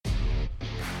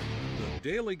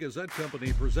Daily Gazette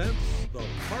Company presents the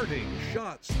Parting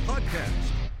Shots Podcast.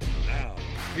 Now,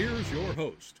 here's your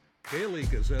host, Daily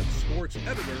Gazette sports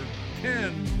editor,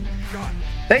 Ken Schott.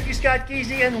 Thank you, Scott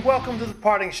Geezy, and welcome to the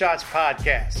Parting Shots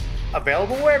Podcast.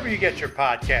 Available wherever you get your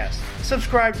podcasts.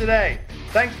 Subscribe today.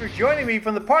 Thanks for joining me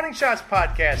from the Parting Shots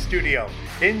Podcast studio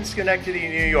in Schenectady,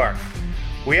 New York.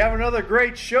 We have another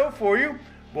great show for you.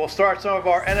 We'll start some of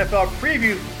our NFL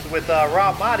preview with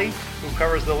Rob Maaddi, who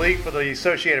covers the league for the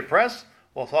Associated Press.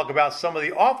 We'll talk about some of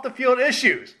the off-the-field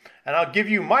issues, and I'll give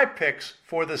you my picks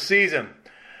for the season.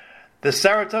 The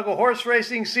Saratoga horse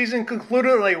racing season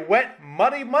concluded on a wet,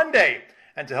 muddy Monday,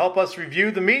 and to help us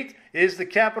review the meet is the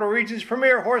Capital Region's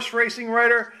premier horse racing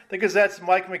writer, the Gazette's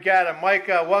Mike MacAdam. Mike,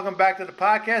 welcome back to the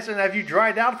podcast, and have you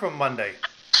dried out from Monday?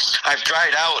 I've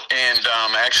dried out, and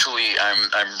actually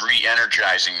I'm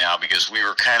re-energizing now because we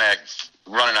were kind of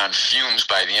running on fumes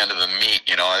by the end of the meet.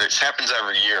 You know, it happens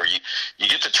every year. You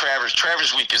get to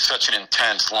Travers Week is such an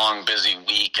intense, long, busy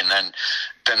week, and then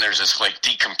there's this like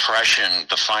decompression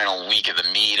the final week of the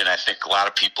meet, and I think a lot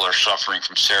of people are suffering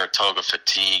from Saratoga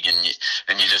fatigue, and you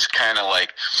just kind of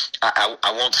like, I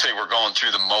won't say we're going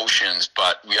through the motions,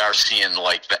 but we are seeing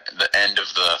like the end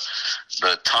of the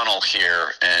tunnel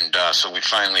here, and so we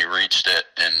finally reached it,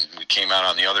 and we came out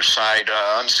on the other side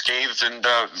unscathed and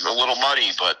a little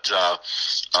muddy, but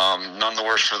none the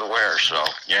worse for the wear. So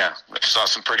yeah, I saw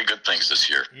some pretty good things this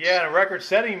year. Yeah, and a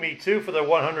record-setting meet too for the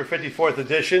 154th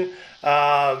edition.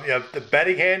 The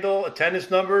betting handle,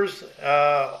 attendance numbers,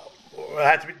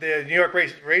 had to be, the New York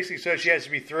Racing Association has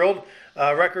to be thrilled.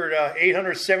 Record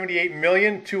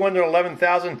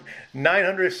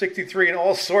 878,211,963 in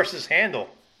all sources handle.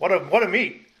 What a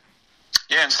meet.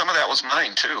 Yeah, and some of that was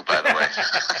mine too, by the way.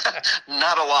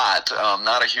 Not a lot,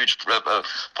 not a huge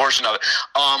portion of it.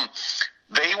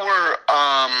 They were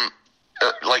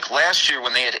like last year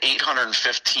when they had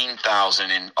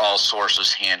 815,000 in all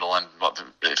sources handle, and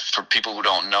for people who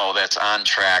don't know, that's on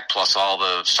track plus all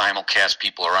the simulcast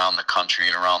people around the country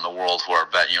and around the world who are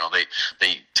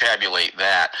they tabulate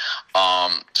that.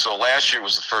 So last year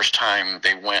was the first time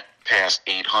they went past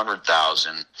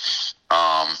 800,000,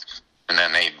 and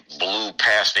then they blew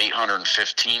past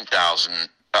 815,000.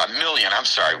 Million, I'm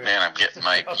sorry, man, I'm getting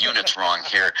my units wrong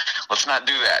here. Let's not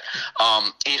do that.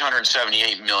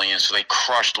 878 million, so they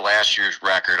crushed last year's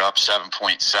record, up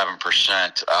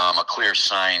 7.7%, a clear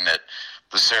sign that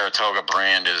the Saratoga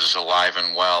brand is alive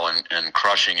and well and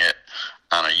crushing it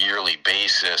on a yearly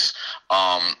basis.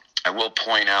 I will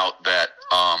point out that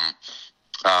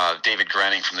David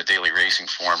Grenning from the Daily Racing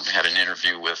Forum had an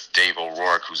interview with Dave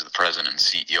O'Rourke, who's the president and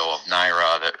CEO of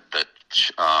NYRA, that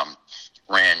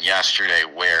ran yesterday,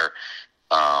 where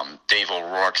Dave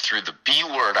O'Rourke threw the B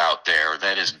word out there.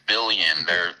 That is billion.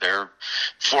 They're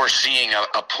foreseeing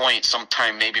a point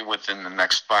sometime maybe within the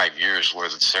next 5 years where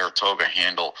the Saratoga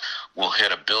handle will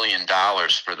hit $1 billion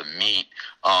for the meet,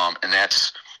 and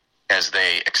that's as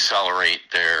they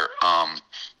accelerate their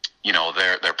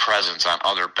their presence on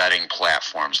other betting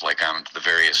platforms, like on the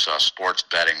various sports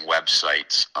betting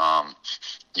websites.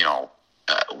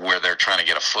 Where they're trying to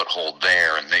get a foothold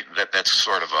there, and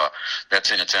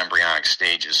that's in its embryonic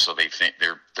stages. So they think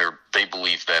they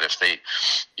believe that if they,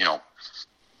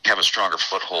 have a stronger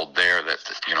foothold there, that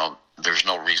there's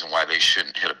no reason why they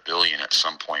shouldn't hit $1 billion at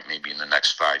some point, maybe in the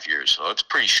next 5 years. So it's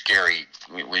pretty scary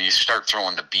when you start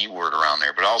throwing the B word around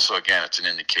there. But also, again, it's an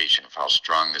indication of how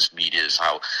strong this meet is,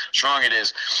 how strong it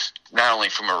is, not only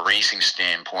from a racing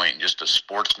standpoint, just a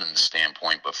sportsman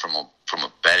standpoint, but from a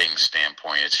betting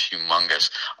standpoint. It's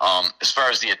humongous. As far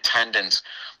as the attendance,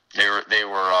 they were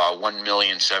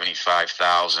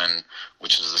 1,075,000,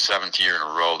 which is the seventh year in a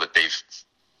row that they've.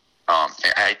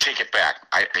 I take it back.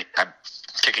 I'm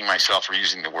kicking myself for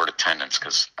using the word attendance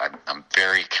because I'm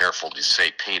very careful to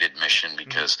say paid admission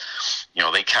because,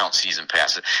 they count season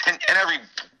passes. And every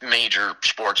major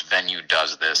sports venue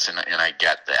does this, and I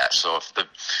get that. So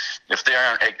if they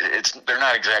aren't, they're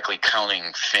not exactly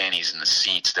counting fannies in the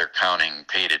seats. They're counting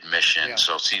paid admission. Yeah.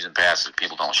 So season passes,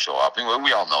 people don't show up. I mean,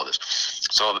 we all know this.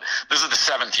 So this is the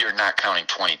seventh year, not counting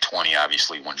 2020,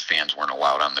 obviously, when fans weren't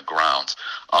allowed on the grounds.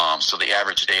 So the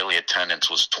average daily attendance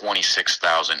was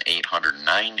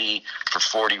 26,890 for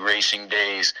 40 racing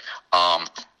days.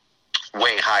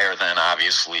 way higher than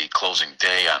obviously closing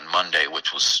day on Monday,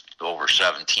 which was over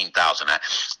 17,000.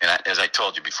 And as I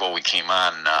told you before we came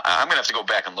on, I'm going to have to go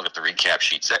back and look at the recap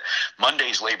sheets. That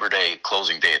Monday's Labor Day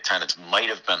closing day attendance might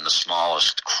have been the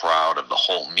smallest crowd of the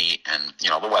whole meet, and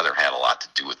the weather had a lot to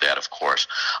do with that, of course.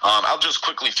 I'll just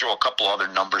quickly throw a couple other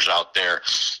numbers out there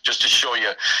just to show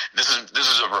you. This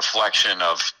is a reflection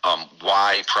of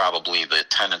why probably the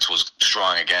attendance was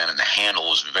strong again, and the handle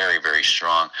was very, very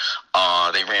strong.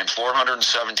 They ran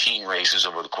 417 races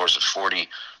over the course of 40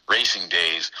 racing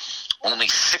days. Only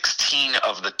 16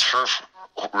 of the turf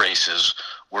races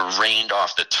were rained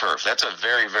off the turf. That's a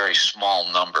very, very small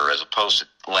number as opposed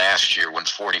to last year when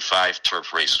 45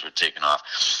 turf races were taken off.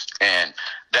 And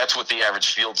that's with the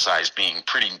average field size being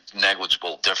pretty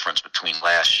negligible difference between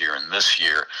last year and this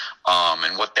year.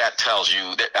 And what that tells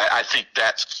you, I think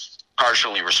that's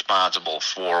partially responsible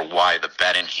for why the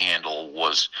betting handle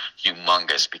was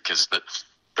humongous, because the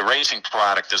racing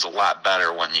product is a lot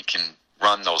better when you can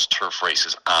run those turf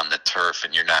races on the turf,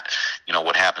 and you're not,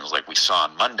 what happens like we saw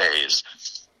on Monday is,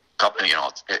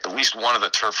 at least one of the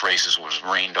turf races was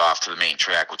rained off to the main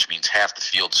track, which means half the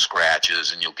field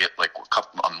scratches, and you'll get like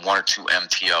one or two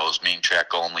MTOs, main track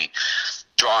only,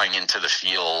 drawing into the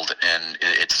field, and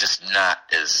it's just not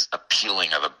as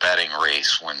appealing of a betting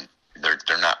race when they're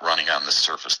not running on the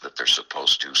surface that they're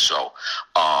supposed to. So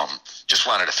just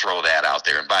wanted to throw that out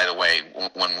there. And by the way,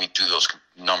 when we do those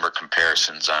number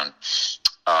comparisons on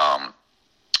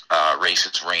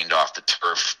races rained off the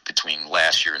turf between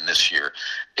last year and this year,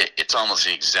 it's almost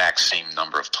the exact same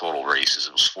number of total races.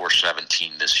 It was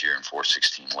 417 this year and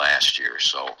 416 last year.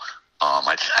 So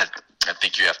I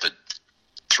think you have to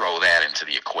throw that into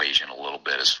the equation a little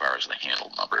bit as far as the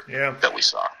handle number that we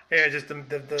saw. Yeah, just the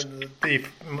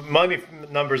money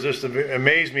numbers just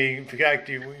amaze me. In fact,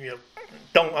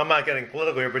 I'm not getting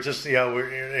political here, but just we're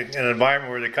in an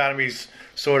environment where the economy's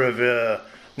sort of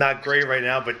not great right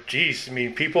now. But geez, I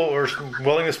mean, people are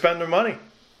willing to spend their money.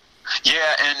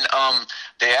 Yeah, and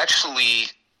they actually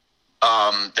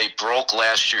they broke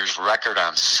last year's record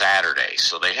on Saturday,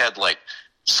 so they had like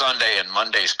Sunday and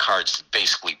Monday's cards to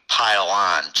basically pile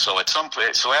on. So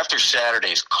after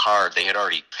Saturday's card, they had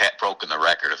already broken the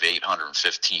record of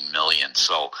 815 million.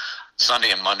 So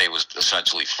Sunday and Monday was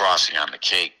essentially frosting on the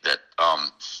cake that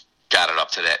got it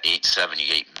up to that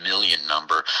 878 million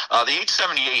number. The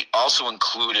 878 also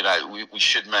included, we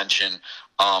should mention,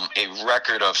 a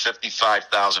record of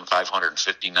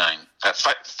 55,559.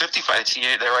 55. See,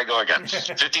 there I go again.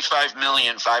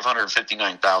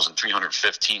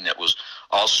 55,559,315. That was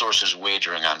all sources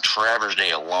wagering on Travers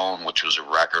Day alone, which was a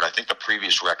record. I think the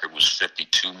previous record was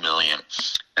 52 million,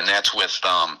 and that's with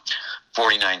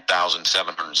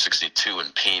 49,762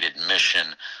 in paid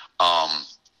admission.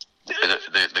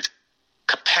 The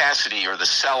capacity or the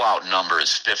sellout number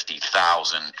is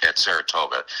 50,000 at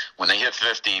Saratoga. When they hit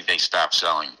 50, they stopped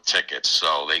selling tickets,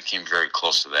 so they came very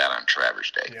close to that on Travers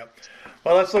Day. Yep.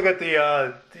 Well, let's look at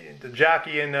the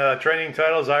jockey and training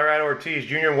titles. Irad Ortiz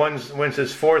Jr. wins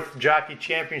his fourth jockey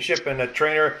championship, and the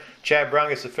trainer, Chad Brown,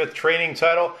 gets the fifth training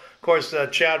title. Of course,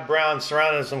 Chad Brown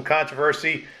surrounded some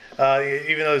controversy,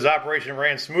 even though his operation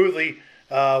ran smoothly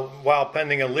while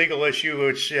pending a legal issue,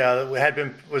 which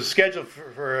was scheduled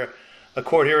for a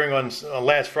court hearing on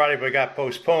last Friday, but it got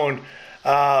postponed.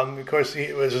 Of course,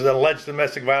 it was an alleged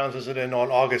domestic violence incident on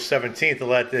August 17th that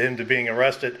led to him to being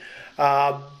arrested.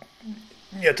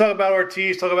 Talk about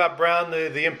Ortiz, talk about Brown,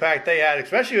 the impact they had,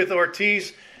 especially with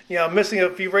Ortiz, missing a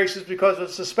few races because of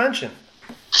suspension.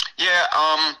 Yeah,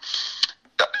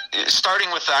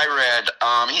 starting with Irad,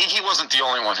 he wasn't the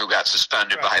only one who got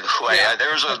suspended, by the way. Yeah.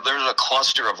 There was a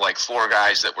cluster of like 4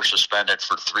 guys that were suspended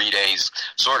for 3 days,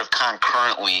 sort of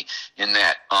concurrently in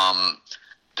that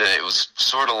it was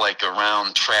sort of like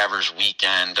around Travers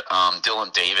weekend.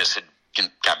 Dylan Davis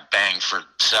got banged for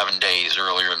 7 days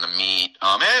earlier in the meet.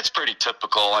 And it's pretty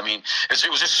typical. I mean, it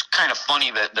was just kind of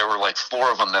funny that there were like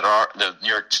 4 of them that the New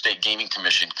York State Gaming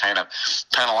Commission kind of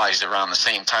penalized around the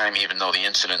same time, even though the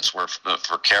incidents were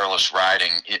for careless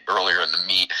riding earlier in the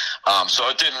meet. So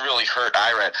it didn't really hurt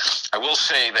Irad. I will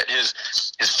say that his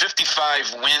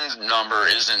 55 win number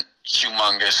isn't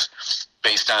humongous.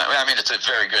 Based on, it's a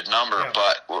very good number,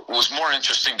 but what was more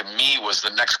interesting to me was the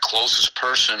next closest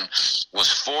person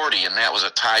was 40, and that was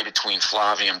a tie between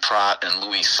Flavien Prat and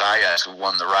Luis Saez, who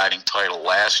won the riding title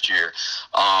last year.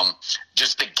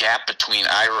 Just the gap between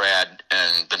Irad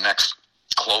and the next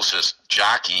closest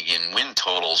jockey in win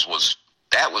totals was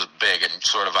big and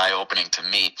sort of eye-opening to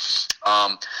me.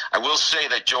 I will say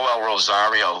that Joel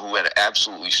Rosario, who had an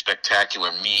absolutely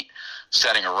spectacular meet,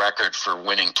 setting a record for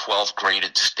winning 12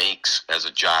 graded stakes as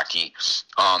a jockey.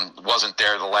 Wasn't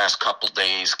there the last couple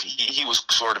days. He was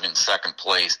sort of in second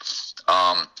place.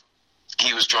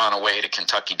 He was drawn away to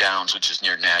Kentucky Downs, which is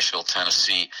near Nashville,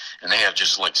 Tennessee, and they have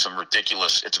just like some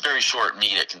ridiculous, it's a very short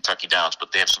meet at Kentucky Downs,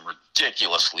 but they have some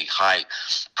ridiculously high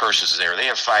purses there. They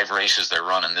have 5 races they're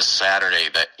running this Saturday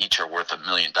that each are worth $1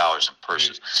 million in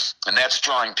purses. And that's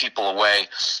drawing people away.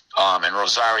 And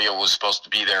Rosario was supposed to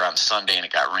be there on Sunday, and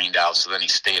it got rained out, so then he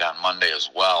stayed on Monday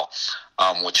as well,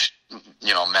 which,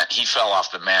 meant he fell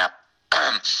off the map.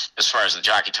 As far as the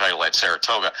jockey title at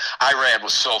Saratoga. Irad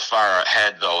was so far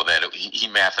ahead, though, that he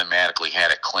mathematically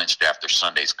had it clinched after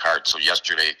Sunday's card. So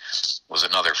yesterday was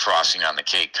another frosting on the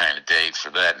cake kind of day for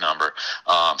that number.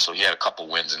 So he had a couple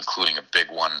wins, including a big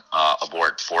one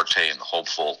aboard Forte and the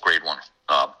Hopeful, grade 1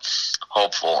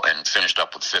 Hopeful, and finished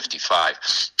up with 55.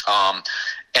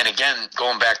 And again,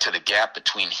 going back to the gap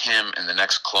between him and the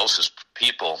next closest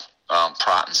people,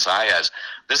 Prat and Saez,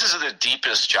 this is the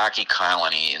deepest jockey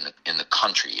colony in the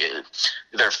country.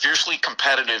 They're fiercely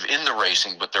competitive in the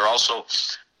racing, but they're also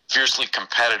fiercely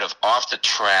competitive off the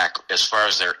track as far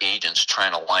as their agents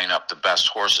trying to line up the best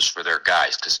horses for their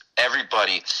guys. Because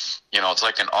everybody, it's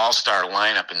like an all-star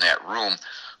lineup in that room,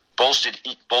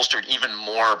 bolstered even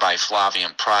more by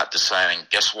Flavien Prat deciding,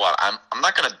 guess what, I'm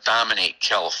not going to dominate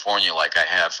California like I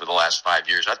have for the last 5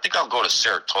 years. I think I'll go to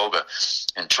Saratoga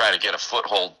and try to get a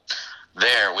foothold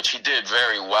there, which he did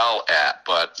very well at.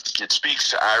 But it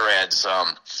speaks to Irad's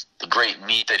the great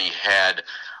meet that he had,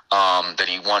 that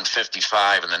he won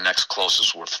 55 and the next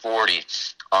closest were 40.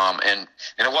 And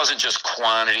it wasn't just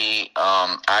quantity.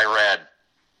 Irad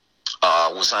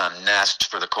was on Nest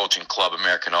for the Coaching Club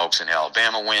American Oaks and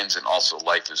Alabama wins, and also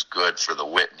Life is Good for the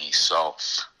Whitney. So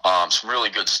some really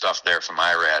good stuff there from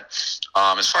Irad.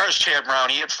 As far as Chad Brown,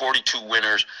 he had 42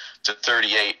 winners to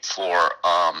 38 for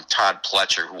Todd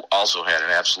Pletcher, who also had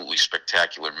an absolutely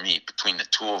spectacular meet between the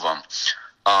two of them.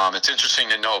 It's interesting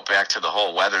to note, back to the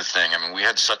whole weather thing, I mean, we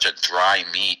had such a dry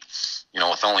meet,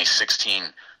 with only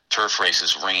 16 turf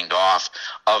races rained off.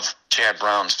 Of Chad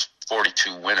Brown's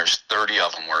 42 winners, 30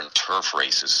 of them were in turf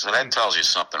races. So that tells you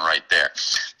something right there.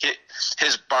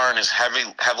 His barn is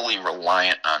heavily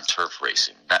reliant on turf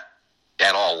racing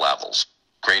at all levels,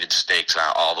 graded stakes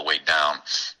all the way down.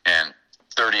 And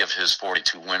 30 of his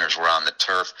 42 winners were on the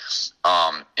turf.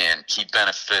 And he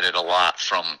benefited a lot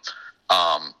from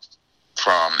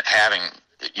having,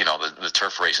 the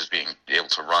turf races being able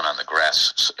to run on the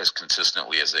grass as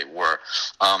consistently as they were.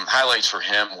 Highlights for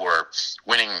him were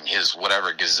winning his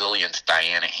whatever gazillionth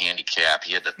Diana handicap.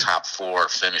 He had the top 4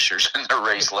 finishers in the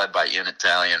race, led by In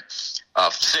Italian.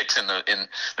 6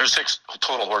 there's 6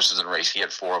 total horses in the race. He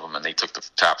had 4 of them, and they took the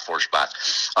top 4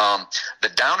 spots. The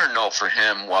downer note for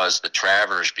him was the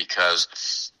Travers,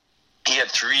 because he had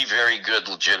 3 very good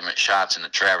legitimate shots in the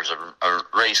Travers, a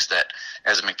race that,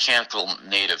 as a mechanical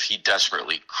native, he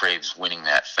desperately craves winning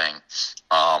that thing.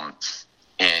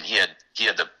 And he had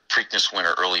the Preakness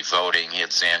winner early voting. He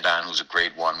had Zandon, who's a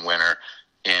grade 1 winner,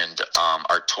 and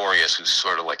Artorias, who's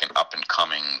sort of like an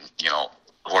up-and-coming,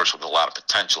 horse with a lot of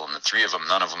potential. And the 3 of them,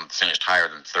 none of them finished higher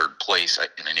than 3rd place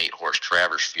in an 8-horse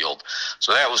Travers field.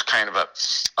 So that was kind of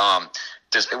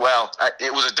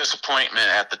it was a disappointment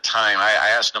at the time. I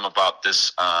asked him about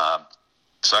this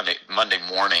Monday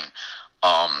morning,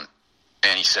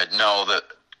 and he said, no, the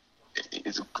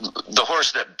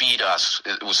horse that beat us,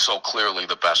 it was so clearly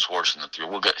the best horse in the 3.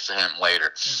 We'll get to him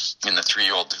later in the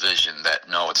 3-year-old division. That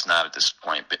no, it's not a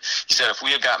disappointment. He said if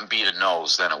we had gotten beat a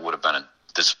nose, then it would have been a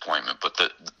disappointment. But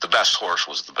the best horse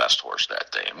was the best horse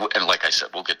that day. And like I said,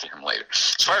 we'll get to him later.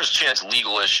 As far as Chad's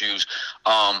legal issues,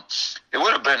 it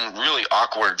would have been really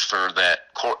awkward for that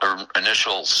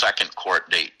initial second court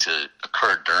date to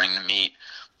occur during the meet.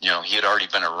 He had already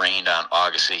been arraigned on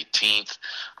August 18th,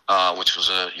 which was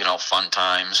fun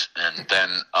times. And then,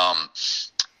 and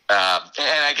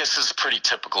I guess this is pretty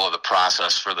typical of the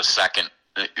process for the second.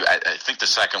 I think the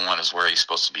second one is where he's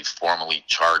supposed to be formally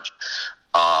charged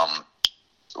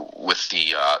with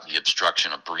the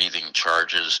obstruction of breathing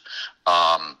charges,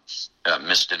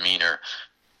 misdemeanor.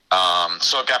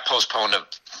 So it got postponed to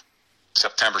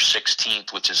September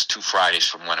 16th, which is 2 Fridays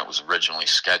from when it was originally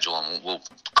scheduled, and we'll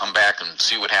come back and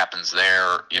see what happens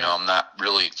there. I'm not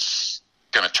really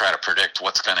going to try to predict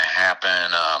what's going to happen.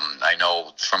 I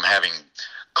know from having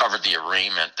covered the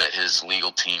arraignment that his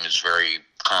legal team is very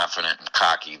confident and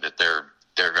cocky that they're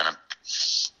going to,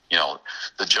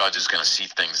 the judge is going to see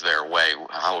things their way.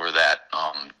 However that,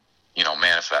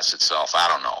 manifests itself, I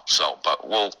don't know. So, but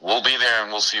we'll be there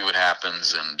and we'll see what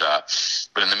happens. And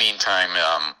but in the meantime,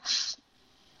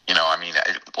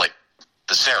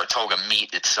 the Saratoga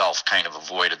meet itself kind of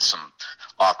avoided some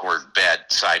awkward, bad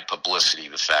side publicity,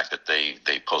 the fact that they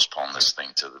postponed this thing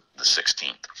to the 16th.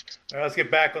 All right, let's get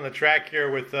back on the track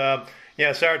here with,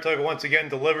 Saratoga once again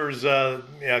delivers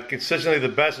consistently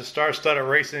the best of star-studded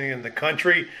racing in the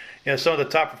country. Some of the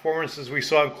top performances we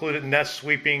saw included Ness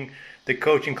sweeping the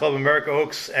Coaching Club America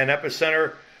Oaks and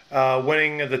Epicenter,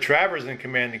 winning the Travers in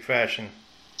commanding fashion.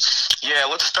 Yeah,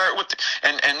 let's start with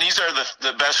and these are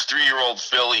the best 3-year-old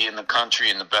filly in the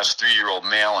country and the best 3-year-old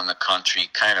male in the country,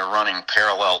 kind of running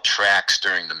parallel tracks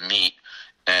during the meet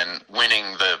and winning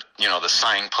the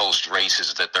signpost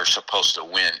races that they're supposed to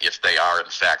win if they are in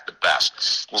fact the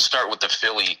best. We'll start with the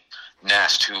filly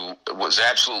Nest, who was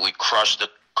absolutely crushed at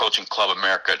Coaching Club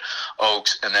America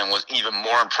Oaks, and then was even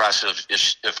more impressive,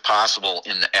 if possible,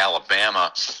 in the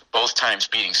Alabama, both times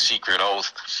beating Secret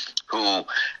Oath, who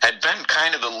had been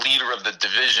kind of the leader of the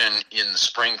division in the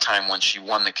springtime when she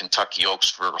won the Kentucky Oaks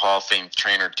for Hall of Fame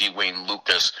trainer D. Wayne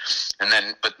Lucas.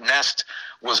 But Nest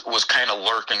was kind of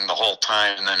lurking the whole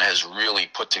time, and then has really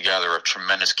put together a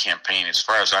tremendous campaign. As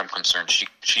far as I'm concerned,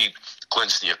 she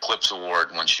clinched the Eclipse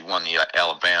Award when she won the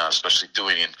Alabama, especially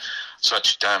doing it in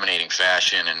such dominating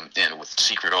fashion, and with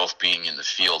Secret Oath being in the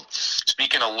field.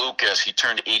 Speaking of Lucas, he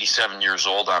turned 87 years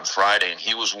old on Friday, and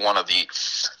he was one of the,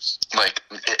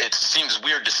 it seems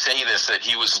weird to say this, that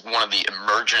he was one of the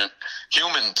emergent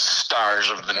human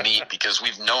stars of the meet, because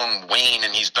we've known Wayne,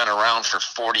 and he's been around for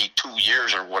 42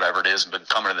 years or whatever it is, and been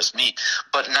coming to this meet,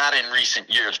 but not in recent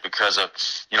years because of,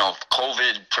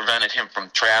 COVID prevented him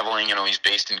from traveling. He's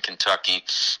based in Kentucky.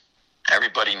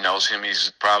 Everybody knows him.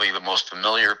 He's probably the most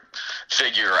familiar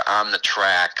figure on the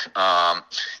track.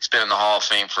 He's been in the Hall of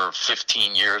Fame for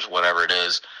 15 years, whatever it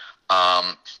is.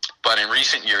 But in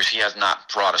recent years, he has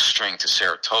not brought a string to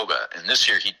Saratoga. And this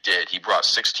year he did. He brought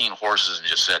 16 horses and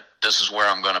just said, this is where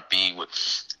I'm going to be.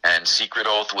 And Secret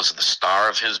Oath was the star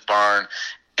of his barn.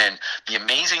 And the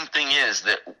amazing thing is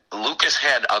that Lucas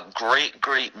had a great,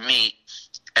 great meet,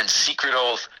 and Secret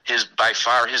Oath, by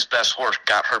far his best horse,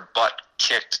 got her butt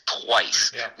kicked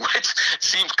twice, which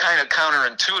seems kind of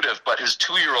counterintuitive, but his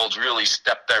 2-year-olds really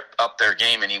stepped up their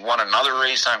game, and he won another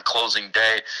race on closing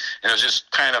day, and it was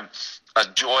just kind of a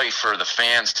joy for the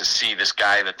fans to see this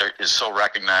guy that is so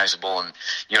recognizable, and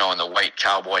in the white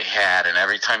cowboy hat, and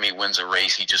every time he wins a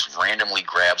race, he just randomly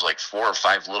grabs like 4 or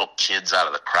 5 little kids out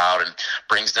of the crowd and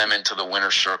brings them into the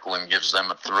winner's circle and gives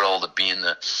them a thrill to be in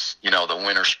the the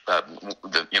winner's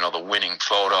the winning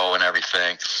photo and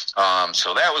everything.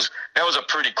 So that was a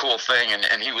pretty cool thing,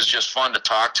 and he was just fun to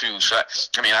talk to. So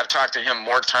I've talked to him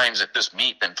more times at this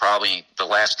meet than probably the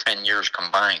last 10 years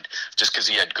combined, just because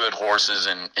he had good horses,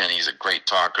 and he's a great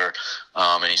talker,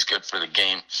 and he's good for the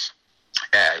game.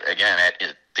 Again,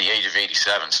 at the age of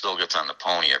 87, still gets on the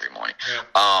pony every morning.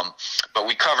 Yeah. But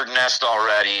we covered Nest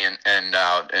already, and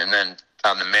then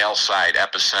on the male side,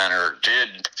 Epicenter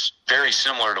did very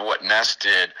similar to what Nest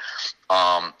did.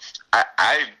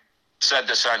 I said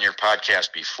this on your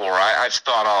podcast before. I've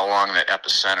thought all along that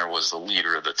Epicenter was the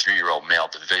leader of the 3-year-old male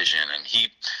division, and he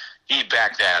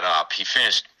backed that up. He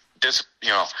finished this,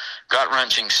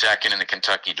 gut-wrenching second in the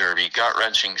Kentucky Derby,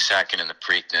 gut-wrenching second in the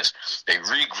Preakness. They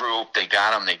regrouped, they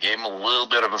got him, they gave him a little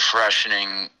bit of a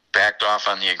freshening, backed off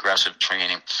on the aggressive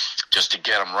training just to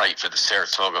get him right for the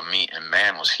Saratoga meet, and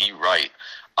man, was he right.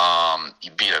 He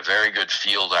beat a very good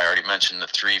field. I already mentioned the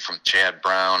 3 from Chad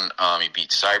Brown. He beat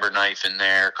Cyberknife in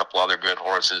there, a couple other good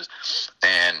horses,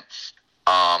 and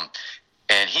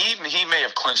he may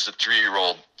have clinched the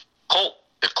 3-year-old Colt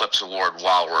Eclipse Award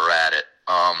while we're at it.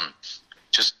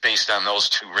 Just based on those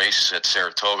 2 races at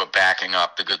Saratoga, backing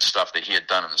up the good stuff that he had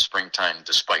done in the springtime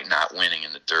despite not winning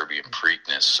in the Derby and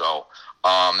Preakness. So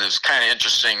it was kind of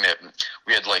interesting that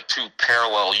we had like 2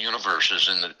 parallel universes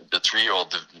in the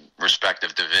 3-year-old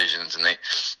respective divisions, and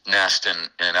Nest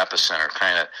and Epicenter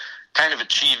kind of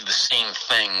achieved the same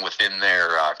thing within their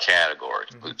category.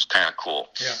 Mm-hmm. It was kind of cool.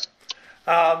 Yeah.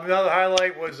 Another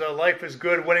highlight was Life is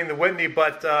Good winning the Whitney,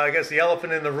 but I guess the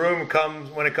elephant in the room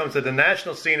when it comes to the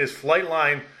national scene is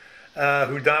Flightline,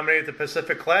 who dominated the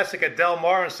Pacific Classic at Del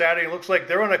Mar on Saturday. It looks like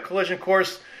they're on a collision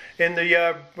course in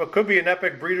the what could be an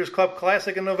epic Breeders' Club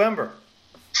Classic in November.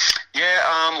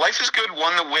 Yeah, Life is Good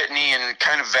won the Whitney and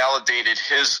kind of validated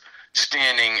his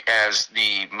standing as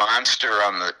the monster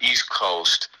on the East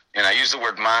Coast. And I use the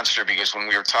word monster because when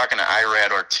we were talking to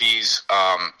Irad Ortiz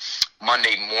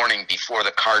Monday morning before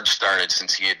the card started,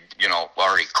 since he had,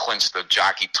 already clinched the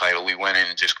jockey title, we went in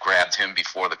and just grabbed him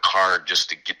before the card just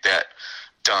to get that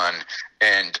done.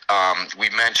 And we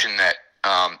mentioned that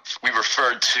we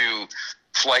referred to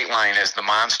Flightline as the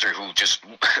monster who just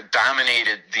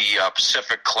dominated the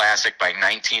Pacific Classic by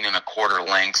 19 1/4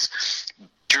 lengths,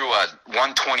 drew a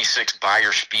 126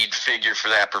 Beyer speed figure for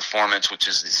that performance, which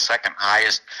is the second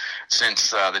highest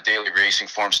since the Daily Racing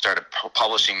Form started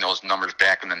publishing those numbers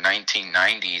back in the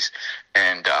 1990s.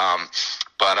 And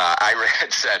but I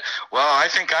had said, well, I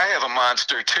think I have a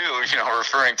monster too,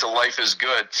 referring to Life is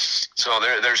Good. So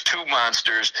there's two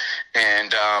monsters,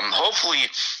 and hopefully,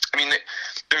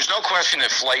 there's no question that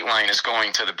Flightline is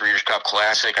going to the Breeders' Cup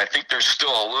Classic. I think there's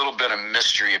still a little bit of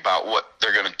mystery about what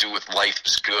they're going to do with Life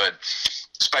is Good,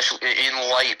 especially in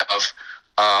light of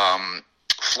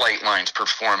Flightline's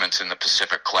performance in the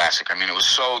Pacific Classic. It was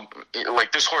so,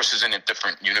 this horse is in a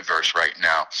different universe right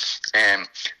now. And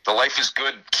the Life is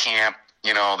Good camp,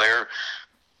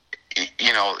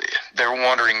 they're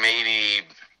wondering maybe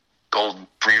go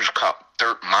Breeders' Cup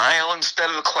Dirt Mile instead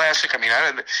of the Classic.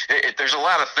 There's a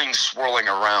lot of things swirling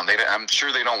around. I'm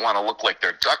sure they don't want to look like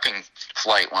they're ducking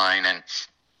Flightline,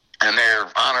 and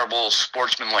they're honorable,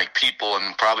 sportsman-like people,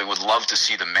 and probably would love to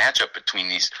see the matchup between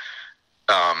these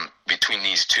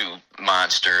two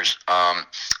monsters.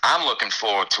 I'm looking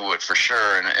forward to it for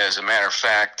sure, and as a matter of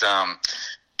fact,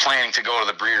 planning to go to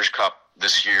the Breeders' Cup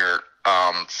this year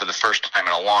for the first time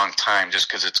in a long time, just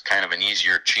because it's kind of an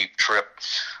easier, cheap trip.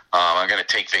 I'm going to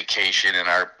take vacation, and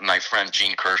my friend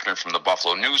Gene Kirschman from the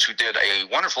Buffalo News, who did a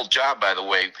wonderful job, by the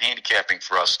way, handicapping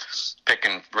for us,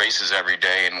 picking races every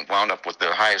day, and wound up with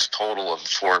the highest total of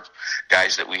 4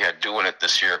 guys that we had doing it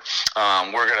this year.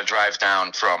 We're going to drive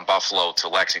down from Buffalo to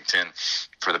Lexington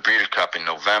for the Breeders' Cup in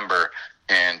November,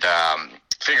 and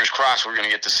fingers crossed we're going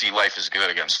to get to see Life is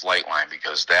Good against Flightline,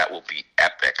 because that will be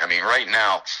epic. Right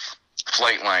now,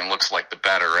 Flightline looks like the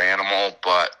better animal,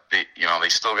 but they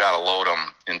still got to load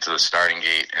them into the starting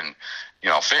gate. And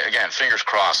again, fingers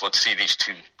crossed. Let's see these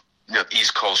two,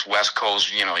 East Coast, West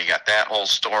Coast. You got that whole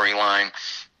storyline.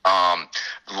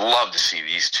 Love to see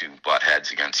these two butt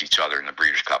heads against each other in the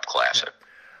Breeders' Cup Classic.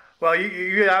 Well,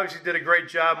 you obviously did a great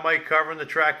job, Mike, covering the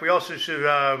track. We also should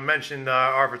mention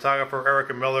our photographer,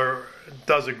 Erica Miller,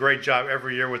 does a great job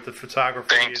every year with the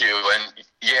photography. Thank you. And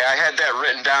yeah, I had that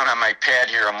written down on my pad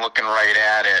here. I'm looking right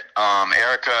at it.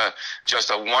 Erica, just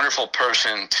a wonderful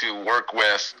person to work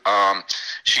with.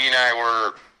 She and I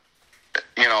were,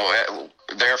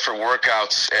 there for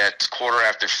workouts at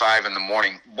 5:15 in the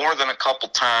morning, more than a couple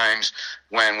times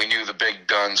when we knew the big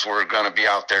guns were going to be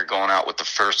out there going out with the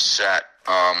first set.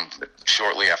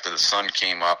 Shortly after the sun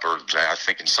came up, or I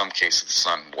think in some cases the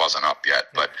sun wasn't up yet,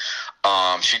 but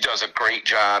she does a great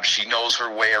job. She knows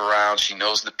her way around. She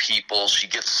knows the people. She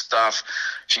gets stuff.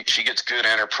 She gets good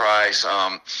enterprise.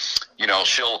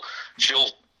 She'll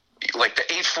like the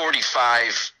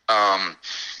 8:45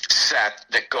 set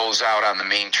that goes out on the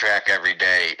main track every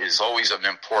day is always an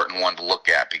important one to look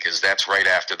at, because that's right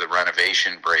after the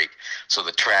renovation break. So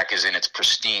the track is in its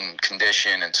pristine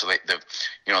condition, and so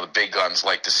the big guns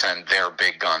like to send their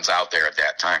big guns out there at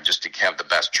that time just to have the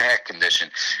best track condition.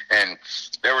 And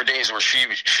there were days where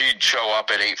she'd show up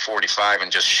at 8:45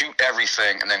 and just shoot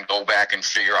everything, and then go back and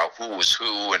figure out who was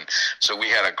who. And so we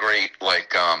had a great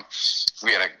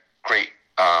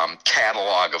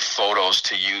catalog of photos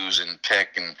to use and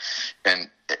pick, and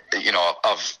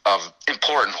of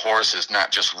important horses,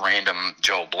 not just random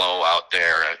Joe Blow out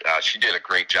there. She did a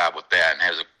great job with that, and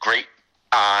has a great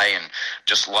eye, and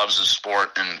just loves the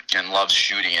sport and loves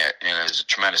shooting it, and is a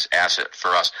tremendous asset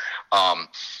for us.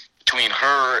 Between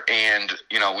her and,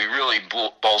 we really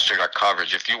bolstered our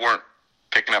coverage. If you weren't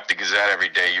picking up the Gazette every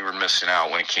day, you were missing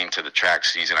out when it came to the track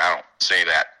season. I don't say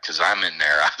that because I'm in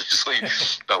there, obviously,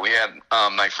 but we had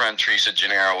my friend Teresa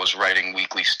Gennaro was writing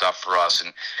weekly stuff for us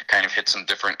and kind of hit some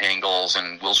different angles,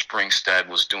 and Will Springstead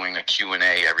was doing a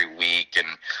Q&A every week,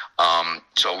 and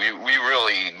so we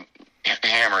really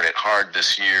hammered it hard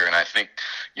this year, and I think,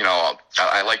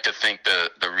 I like to think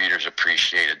the readers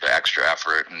appreciated the extra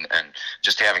effort and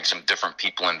just having some different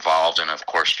people involved, and of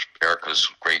course Erica's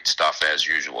great stuff as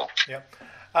usual. Yep.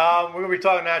 We're going to be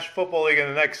talking National Football League in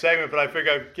the next segment, but I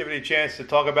figure I'd give you a chance to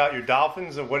talk about your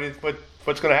Dolphins and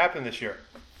what's going to happen this year.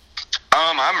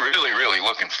 I'm really, really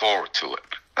looking forward to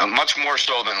it. Much more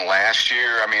so than last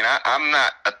year. I'm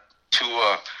not a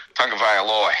Tua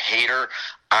Tagovailoa hater.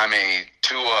 I'm a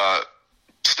Tua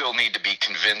still need to be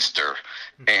convinced-er.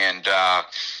 And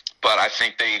but I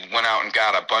think they went out and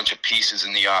got a bunch of pieces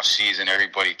in the offseason.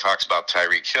 Everybody talks about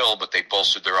Tyreek Hill, but they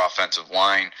bolstered their offensive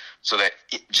line so that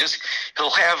he'll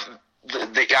have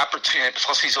the opportunity.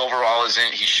 Plus, he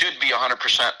should be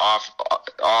 100% off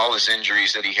all his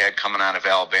injuries that he had coming out of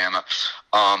Alabama.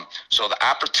 So the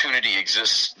opportunity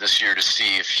exists this year to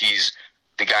see if he's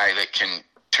the guy that can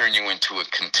turn you into a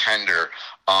contender.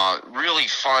 Really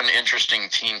fun, interesting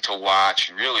team to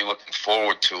watch. Really looking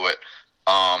forward to it.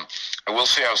 I will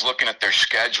say I was looking at their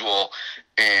schedule,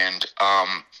 and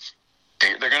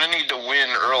they're going to need to win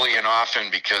early and often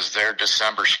because their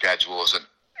December schedule is an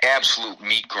absolute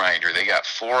meat grinder. They got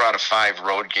 4 out of 5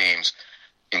 road games,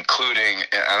 including,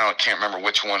 can't remember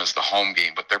which one is the home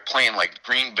game, but they're playing like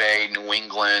Green Bay, New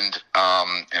England,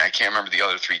 and I can't remember the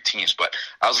other 3 teams. But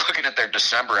I was looking at their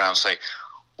December, and I was like,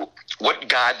 what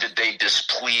God did they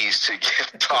displease to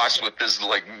get tossed with this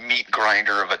like meat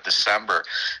grinder of a December?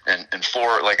 And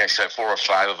 4, like I said, 4 or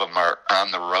 5 of them are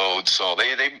on the road. So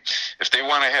they if they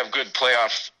want to have good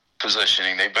playoff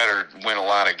positioning, they better win a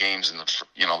lot of games in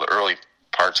the early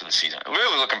parts of the season.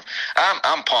 Really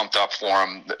I'm pumped up for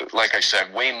them. Like I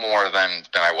said, way more than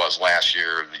I was last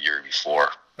year or the year before.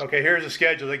 Okay, here's the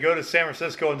schedule. They go to San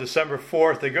Francisco on December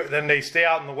 4th. Then they stay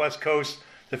out on the West Coast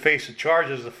to face the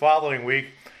Chargers the following week.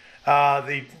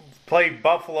 They play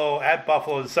Buffalo at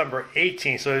Buffalo December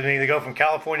 18th. So they go from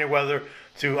California weather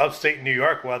to upstate New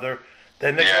York weather.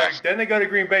 Then they go to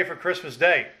Green Bay for Christmas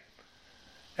Day.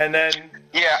 And then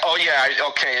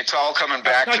okay, it's all coming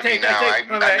back to me now. I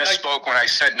misspoke when I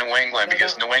said New England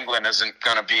because New England isn't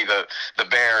going to be the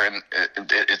Bear, and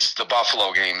it's the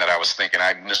Buffalo game that I was thinking.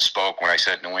 I misspoke when I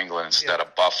said New England instead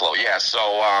of Buffalo. Yeah,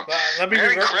 so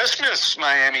Merry Christmas,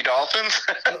 Miami Dolphins.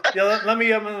 Let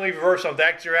me reverse on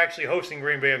that. You're actually hosting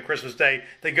Green Bay on Christmas Day.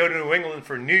 They go to New England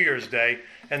for New Year's Day,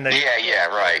 and they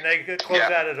right. And they close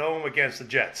out at home against the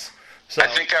Jets. So, I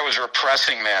think I was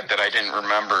repressing that I didn't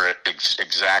remember it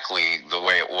exactly the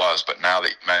way it was, but now that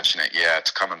you mention it,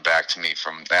 it's coming back to me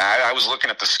from that. I was looking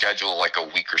at the schedule like a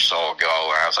week or so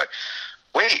ago, and I was like,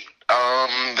 wait,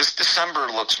 this December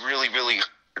looks really, really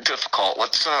difficult.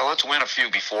 Let's win a few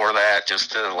before that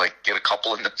just to like get a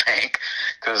couple in the bank,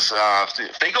 because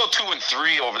if they go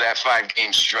 2-3 over that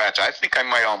 5-game stretch, I think I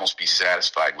might almost be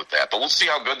satisfied with that. But we'll see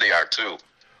how good they are too.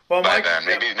 Well, by then,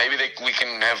 maybe we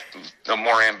can have a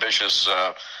more ambitious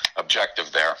objective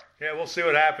there. Yeah, we'll see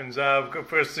what happens.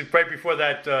 Right before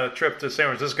that trip to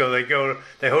San Francisco,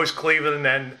 they host Cleveland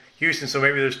and Houston, so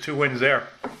maybe there's 2 wins there.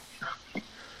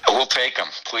 We'll take them,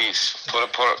 please.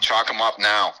 Chalk them up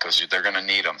now because they're going to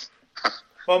need them.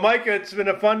 Well, Mike, it's been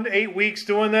a fun 8 weeks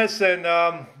doing this, and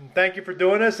thank you for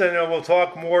doing this. And we'll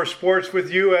talk more sports with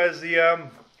you as the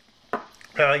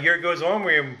year goes on.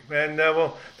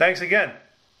 Thanks again.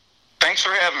 Thanks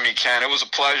for having me, Ken. It was a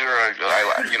pleasure.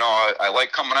 I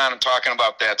like coming on and talking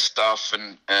about that stuff,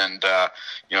 and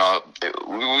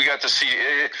we got to see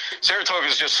Saratoga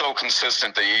is just so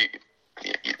consistent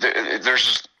that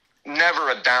there's never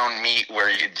a down meet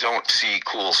where you don't see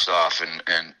cool stuff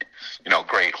and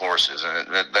great horses, and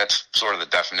that's sort of the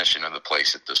definition of the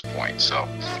place at this point. So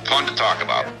fun to talk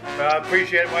about. I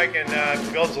appreciate it, Mike,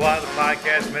 and builds a lot of the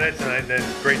podcast minutes and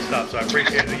great stuff. So I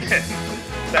appreciate it again.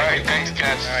 All right, thanks,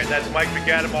 Ken. All right, that's Mike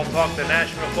MacAdam. I'll talk the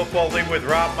National Football League with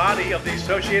Rob Maaddi of the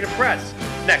Associated Press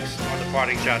next on the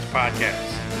Parting Shots podcast.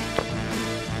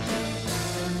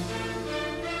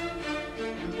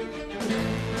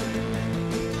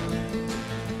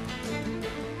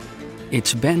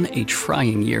 It's been a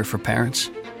trying year for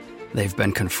parents. They've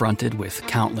been confronted with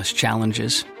countless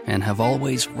challenges and have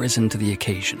always risen to the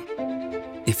occasion.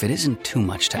 If it isn't too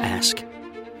much to ask,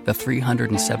 the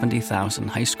 370,000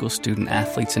 high school student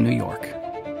athletes in New York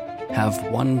have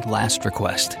one last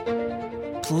request.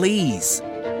 Please,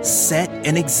 set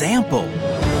an example.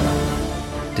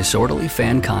 Disorderly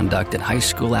fan conduct at high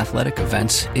school athletic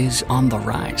events is on the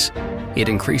rise. It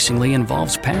increasingly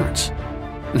involves parents.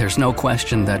 There's no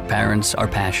question that parents are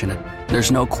passionate.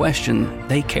 There's no question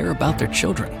they care about their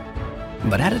children.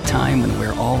 But at a time when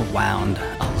we're all wound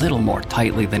a little more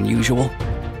tightly than usual,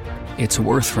 it's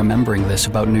worth remembering this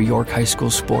about New York high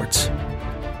school sports.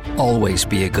 Always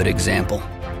be a good example.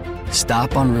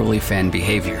 Stop unruly fan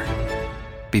behavior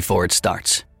before it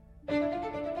starts.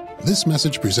 This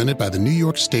message presented by the New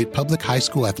York State Public High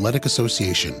School Athletic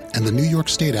Association and the New York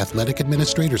State Athletic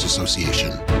Administrators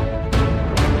Association.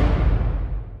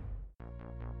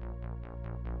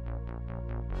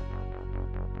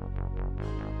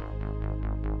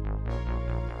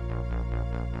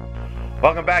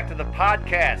 Welcome back to the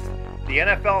podcast. The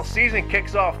NFL season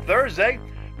kicks off Thursday,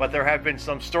 but there have been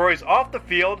some stories off the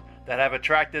field that have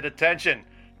attracted attention.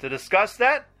 To discuss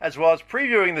that, as well as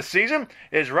previewing the season,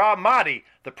 is Rob Maaddi,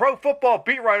 the pro football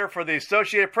beat writer for the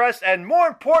Associated Press, and more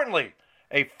importantly,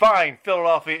 a fine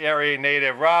Philadelphia area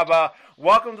native. Rob,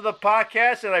 welcome to the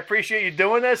podcast, and I appreciate you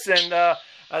doing this. And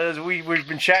as we've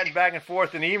been chatting back and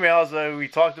forth in emails, we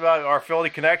talked about our Philly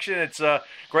connection. It's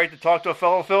great to talk to a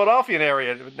fellow Philadelphian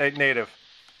area native.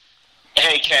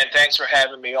 Hey, Ken, thanks for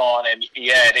having me on. And,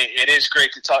 yeah, it is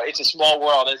great to talk. It's a small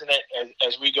world, isn't it,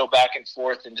 as we go back and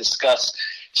forth and discuss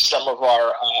some of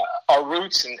our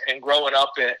roots and growing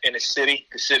up in the city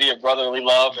of brotherly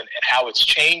love, and how it's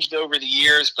changed over the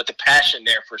years. But the passion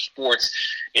there for sports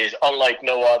is unlike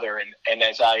no other. And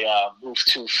as I moved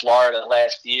to Florida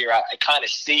last year, I kind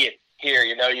of see it here.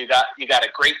 You know, you got a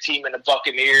great team in the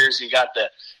Buccaneers. You got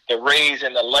the Rays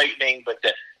and the Lightning, but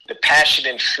the passion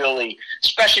in Philly,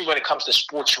 especially when it comes to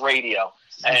sports radio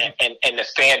and the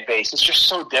fan base, it's just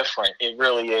so different. It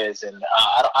really is. And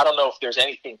I don't know if there's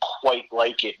anything quite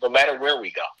like it, no matter where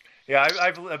we go. Yeah,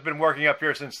 I've been working up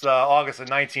here since August of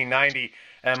 1990,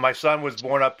 and my son was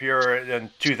born up here in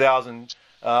 2000.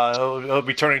 He'll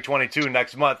be turning 22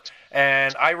 next month.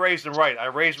 And I raised him right. I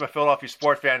raised him a Philadelphia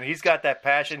sports fan. And he's got that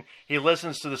passion. He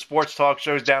listens to the sports talk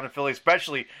shows down in Philly,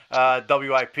 especially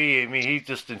WIP. I mean,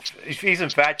 he's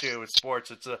infatuated with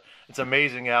sports. It's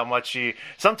amazing how much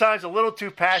sometimes a little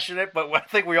too passionate, but I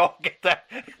think we all get that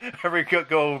every go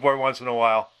overboard once in a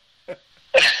while.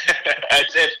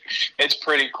 It's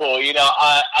pretty cool. You know,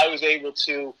 I was able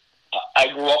to.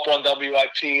 I grew up on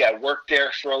WIP. I worked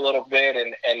there for a little bit,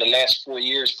 and the last 4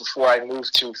 years before I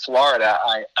moved to Florida,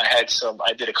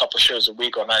 I did a couple shows a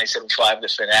week on 97.5 The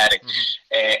Fanatic,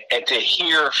 and to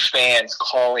hear fans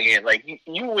calling in, like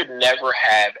you would never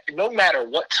have, no matter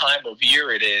what time of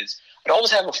year it is, I'd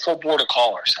always have a full board of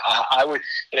callers. I would,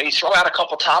 you throw out a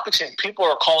couple topics and people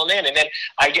are calling in, and then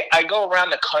I go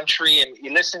around the country and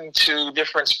you listen to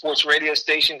different sports radio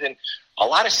stations, and a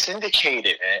lot of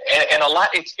syndicated, and a lot.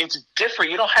 It's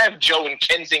different. You don't have Joe in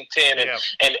Kensington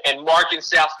and Mark in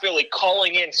South Philly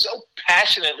calling in so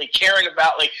passionately, caring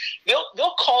about, like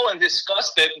they'll call and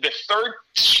discuss the third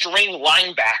string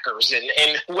linebackers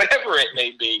and whatever it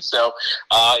may be. So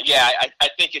I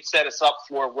think it set us up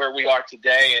for where we are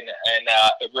today, and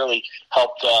it really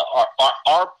helped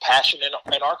our passion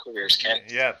and our careers, Ken.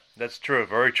 Yeah, that's true.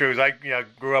 Very true. I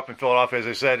grew up in Philadelphia, as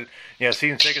I said.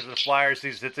 Season tickets to the Flyers,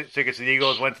 season tickets to the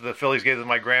Eagles. Went to the Phillies games with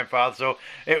my grandfather. So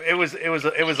it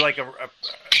was like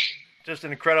just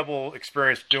an incredible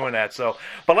experience doing that. So,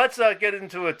 but let's get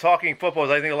into talking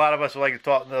football. I think a lot of us would like to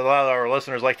talk. A lot of our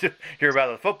listeners like to hear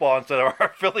about the football instead of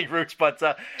our Philly roots. But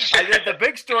I think the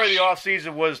big story of the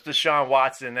offseason was Deshaun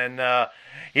Watson, and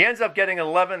he ends up getting an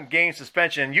 11-game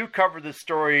suspension. And you covered this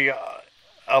story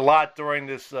a lot during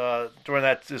this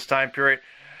time period.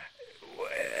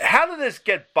 How did this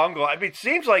get bungled? I mean, it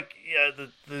seems like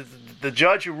the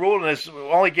judge who ruled on this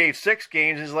only gave 6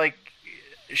 games. Is like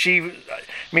she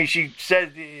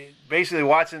said basically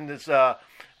Watson's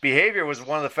behavior was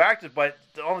one of the factors, but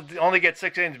only get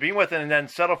 6 games to be with it and then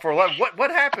settle for 11.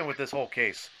 What happened with this whole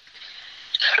case?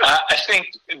 I think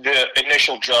the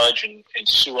initial judge and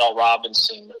Sue L.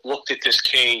 Robinson looked at this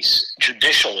case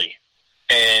judicially.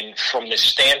 And from the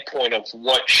standpoint of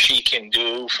what she can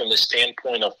do, from the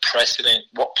standpoint of precedent,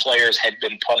 what players had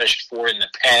been punished for in the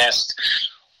past,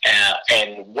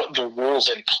 and what the rules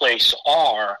in place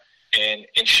are, and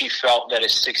she felt that a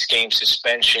 6-game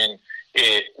suspension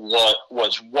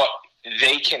was what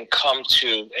they can come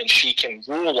to and she can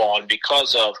rule on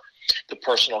because of the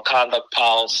personal conduct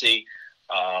policy,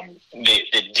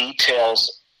 the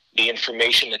details, the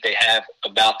information that they have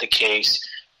about the case.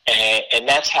 And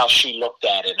that's how she looked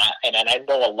at it. And I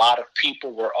know a lot of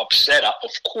people were upset.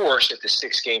 Of course, at the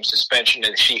 6-game suspension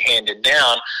that she handed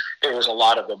down, there was a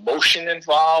lot of emotion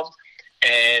involved.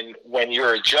 And when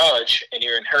you're a judge and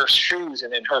you're in her shoes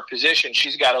and in her position,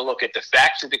 she's got to look at the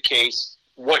facts of the case,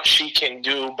 what she can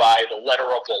do by the letter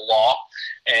of the law,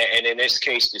 and in this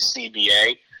case, the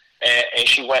CBA. And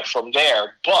she went from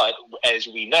there. But as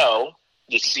we know,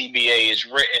 the CBA is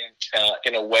written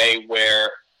in a way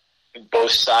where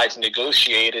both sides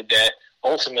negotiated that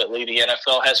ultimately the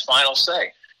NFL has final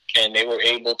say, and they were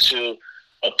able to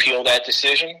appeal that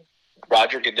decision.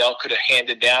 Roger Goodell could have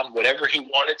handed down whatever he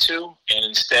wanted to, and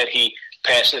instead he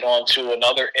passed it on to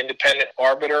another independent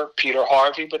arbiter, Peter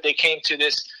Harvey. But they came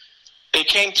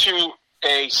to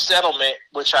a settlement,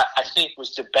 which I think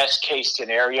was the best case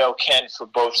scenario, Ken, for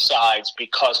both sides,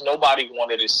 because nobody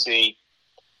wanted to see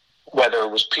whether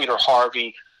it was Peter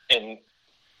Harvey in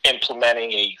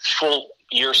implementing a full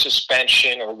year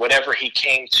suspension or whatever he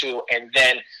came to, and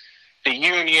then the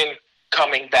union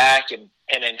coming back and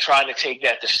then trying to take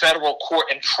that to federal court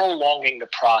and prolonging the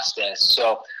process.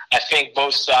 So I think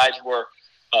both sides were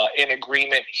in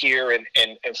agreement here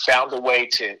and found a way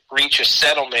to reach a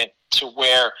settlement to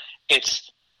where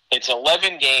it's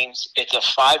 11 games, it's a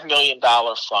 $5 million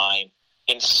fine.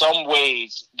 In some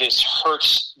ways, this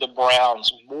hurts the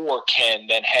Browns more, Ken,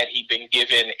 than had he been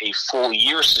given a full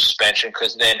year suspension,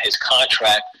 because then his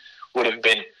contract would have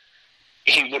been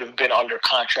he would have been under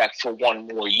contract for one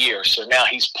more year. So now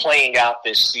he's playing out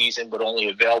this season, but only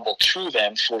available to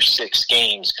them for 6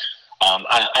 games.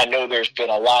 I know there's been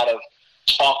a lot of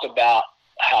talk about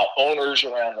how owners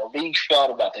around the league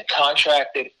felt about the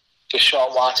contract that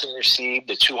Deshaun Watson received,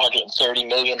 the $230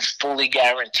 million fully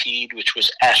guaranteed, which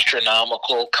was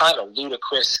astronomical, kind of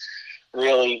ludicrous,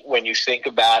 really, when you think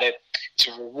about it,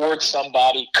 to reward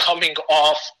somebody coming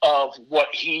off of what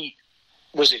he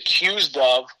was accused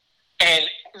of, and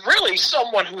really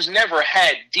someone who's never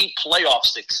had deep playoff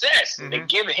success, and to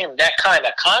give him that kind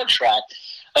of contract.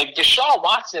 Like, Deshaun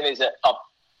Watson is a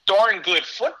darn good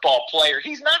football player.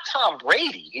 He's not Tom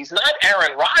Brady. He's not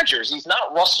Aaron Rodgers. He's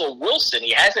not Russell Wilson.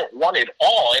 He hasn't won it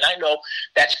all, and I know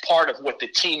that's part of what the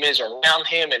team is around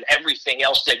him and everything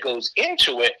else that goes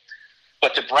into it,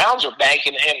 but the Browns are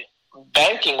banking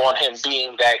on him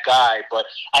being that guy. But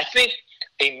I think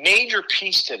a major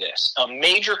piece to this, a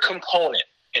major component,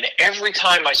 and every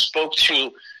time I spoke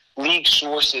to league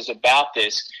sources about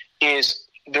this, is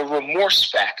the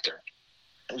remorse factor.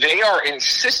 They are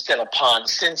insistent upon,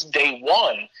 since day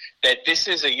one, that this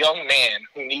is a young man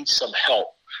who needs some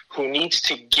help, who needs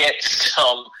to get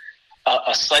some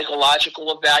a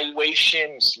psychological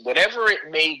evaluation, whatever it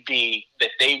may be,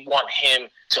 that they want him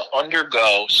to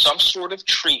undergo some sort of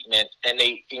treatment, and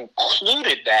they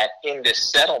included that in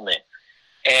this settlement.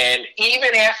 And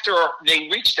even after they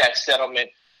reached that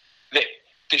settlement,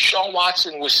 Deshaun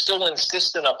Watson was still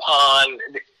insistent upon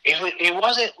it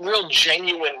wasn't real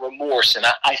genuine remorse. And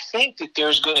I think that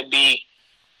he's going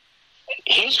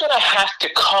to have to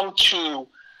come to,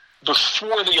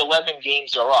 before the 11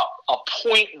 games are up, a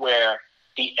point where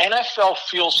the NFL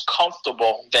feels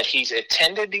comfortable that he's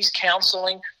attended these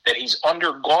counseling, that he's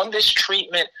undergone this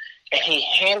treatment, and he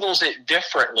handles it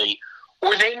differently,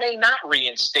 or they may not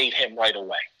reinstate him right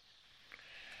away.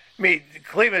 I mean,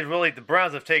 Cleveland really, the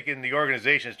Browns have taken, the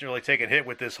organization has really taken a hit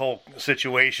with this whole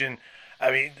situation.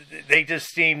 I mean, they just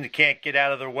seem to can't get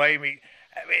out of their way. I mean,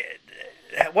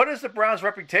 what is the Browns'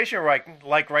 reputation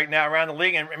like right now around the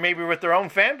league, and maybe with their own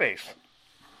fan base?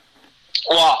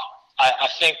 Well, I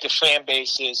think the fan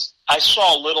base is – I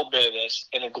saw a little bit of this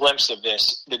and a glimpse of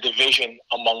this, the division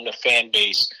among the fan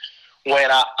base, when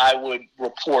I would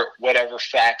report whatever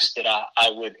facts that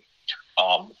I would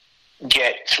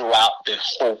get throughout the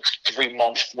whole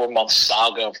 4-month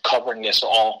saga of covering this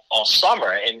all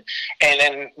summer. And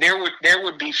then there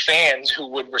would be fans who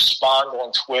would respond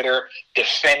on Twitter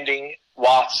defending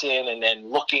Watson and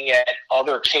then looking at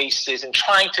other cases and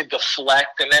trying to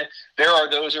deflect. And then there are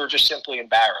those who are just simply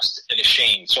embarrassed and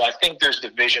ashamed. So I think there's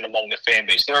division among the fan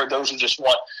base. There are those who just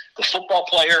want the football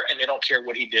player and they don't care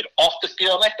what he did off the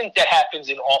field. And I think that happens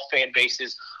in all fan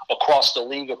bases across the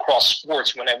league, across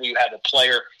sports, whenever you have a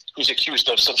player who's accused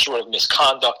of some sort of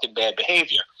misconduct and bad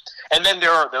behavior. And then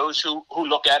there are those who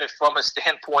look at it from a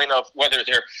standpoint of whether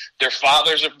they're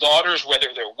fathers of daughters, whether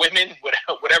they're women,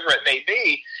 whatever it may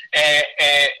be, and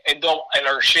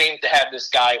are ashamed to have this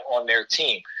guy on their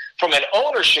team. From an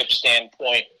ownership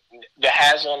standpoint, the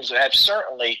Haslams have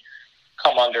certainly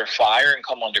come under fire and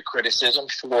come under criticism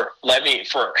for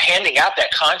handing out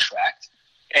that contract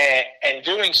and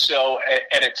doing so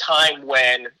at a time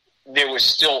when there was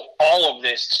still all of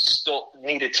this still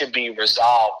needed to be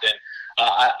resolved. And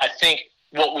I think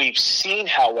what we've seen,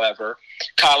 however,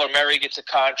 Kyler Murray gets a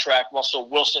contract. Russell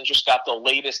Wilson just got the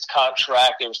latest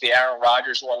contract. There was the Aaron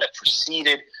Rodgers one that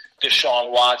preceded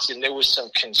Deshaun Watson. There was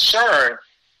some concern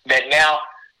that now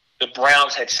the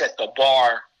Browns had set the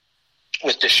bar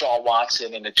with Deshaun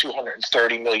Watson and the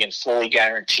 $230 million fully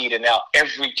guaranteed, and now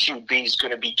every QB is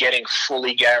going to be getting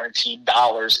fully guaranteed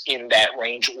dollars in that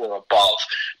range or above.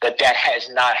 But that has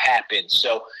not happened.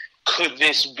 So could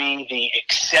this be the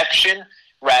exception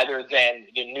rather than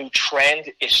the new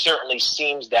trend? It certainly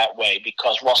seems that way,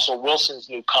 because Russell Wilson's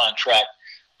new contract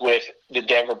with the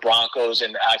Denver Broncos,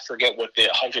 and I forget what the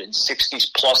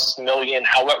 160+ million,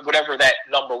 however, whatever that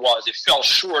number was, it fell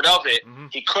short of it. Mm-hmm.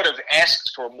 He could have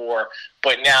asked for more,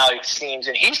 but now it seems,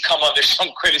 and he's come under some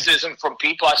criticism from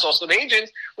people. I saw some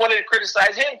agents wanted to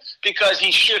criticize him because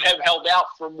he should have held out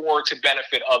for more to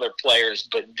benefit other players,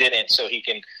 but didn't, so he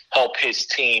can help his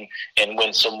team and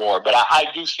win some more. But I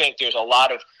do think there's a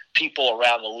lot of people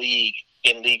around the league,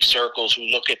 in league circles, who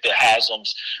look at the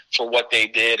Haslams for what they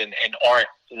did and aren't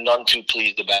none too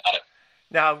pleased about it.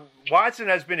 Now, Watson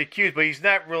has been accused, but he's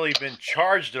not really been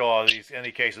charged at all in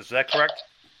any cases. Is that correct?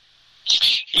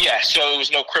 Yeah, so there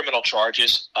was no criminal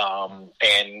charges,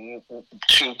 and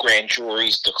 2 grand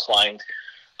juries declined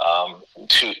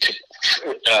to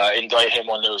indict him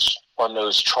on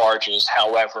those charges.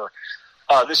 However,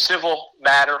 the civil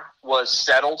matter was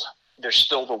settled there's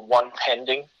still the one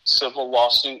pending civil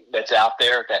lawsuit that's out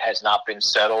there that has not been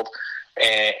settled.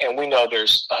 And we know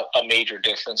there's a major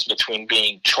difference between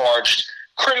being charged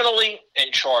criminally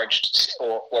and charged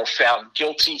or found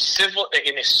guilty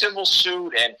in a civil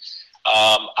suit. And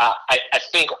I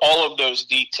think all of those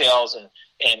details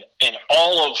and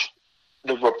all of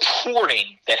the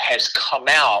reporting that has come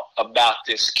out about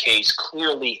this case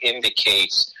clearly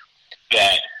indicates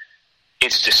that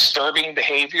it's disturbing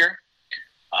behavior.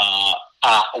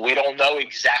 We don't know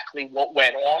exactly what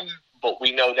went on, but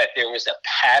we know that there was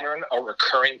a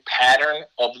recurring pattern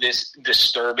of this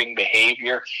disturbing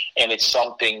behavior, and it's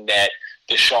something that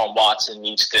Deshaun Watson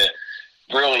needs to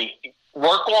really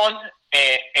work on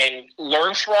and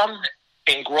learn from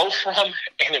and grow from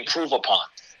and improve upon.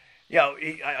 Yeah,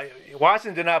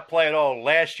 Watson did not play at all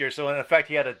last year, so in effect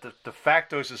he had a de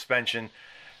facto suspension.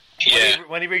 Yeah.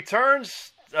 When he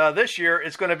returns this year,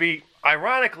 it's going to be,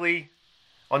 ironically,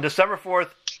 on December 4th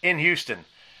in Houston.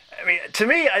 I mean, to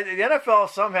me, the NFL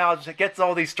somehow gets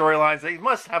all these storylines. They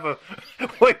must have a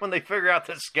way when they figure out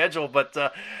the schedule. But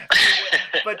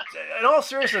in all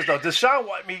seriousness, though, Deshaun,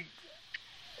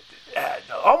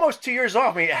 almost 2 years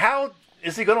off. I mean, how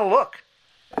is he going to look?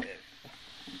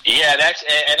 Yeah,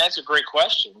 that's a great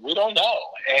question. We don't know,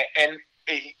 and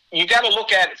you got to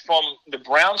look at it from the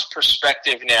Browns'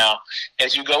 perspective now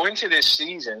as you go into this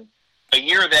season. A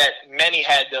year that many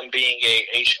had them being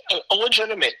a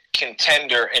legitimate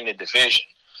contender in the division.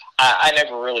 I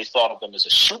never really thought of them as a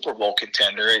Super Bowl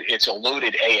contender. It's a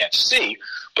loaded AFC,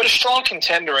 but a strong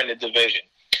contender in the division.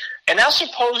 And now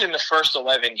suppose in the first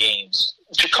 11 games,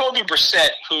 Jacoby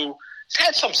Brissett, who's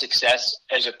had some success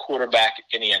as a quarterback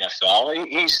in the NFL,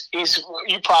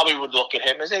 you probably would look at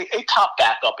him as a top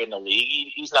backup in the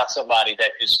league. He's not somebody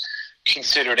that is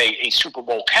considered a Super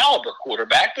Bowl caliber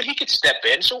quarterback, but he could step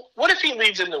in. So what if he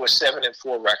leads into a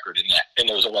 7-4 record in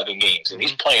those 11 games, and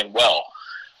he's playing well?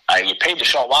 You paid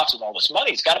Deshaun Watson all this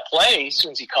money; he's got to play as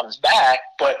soon as he comes back.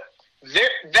 But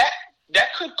that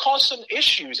could cause some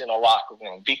issues in a locker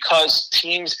room because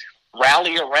teams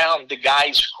rally around the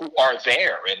guys who are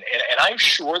there, and I'm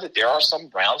sure that there are some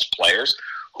Browns players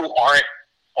who aren't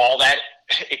all that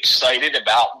excited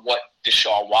about what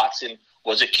Deshaun Watson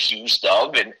was accused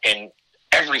of and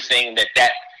everything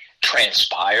that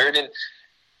transpired. And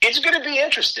it's going to be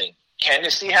interesting, Ken,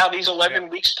 to see how these 11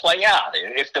 weeks play out.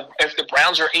 If the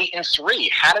Browns are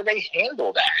 8-3, how do they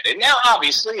handle that? And now,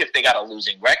 obviously, if they got a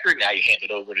losing record, now you hand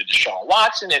it over to Deshaun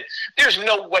Watson, and there's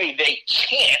no way they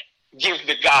can't give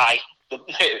the guy the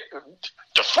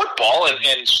football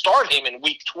and start him in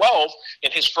week 12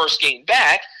 in his first game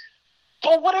back.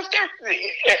 But what if they're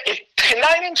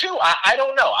 9-2? I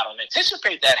don't know. I don't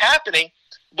anticipate that happening,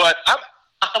 but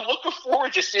I'm looking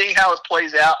forward to seeing how it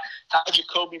plays out, how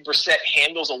Jacoby Brissett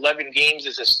handles 11 games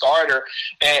as a starter,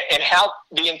 and how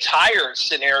the entire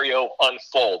scenario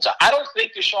unfolds. I don't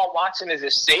think Deshaun Watson is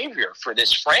a savior for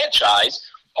this franchise,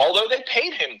 although they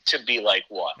paid him to be like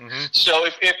one. Mm-hmm. So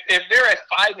if they're at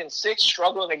 5-6,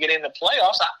 struggling to get in the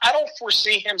playoffs, I don't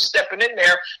foresee him stepping in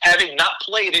there, having not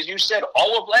played, as you said,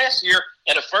 all of last year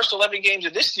and the first 11 games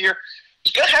of this year.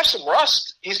 He's going to have some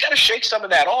rust. He's got to shake some of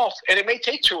that off, and it may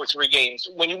take 2 or 3 games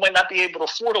when you might not be able to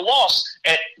afford a loss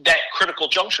at that critical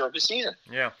juncture of the season.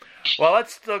 Yeah. Well,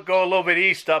 let's go a little bit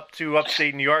east up to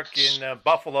upstate New York in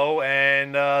Buffalo,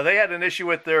 and they had an issue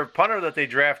with their punter that they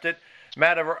drafted,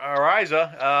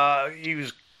 Maaddi. He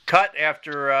was cut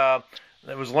after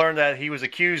it was learned that he was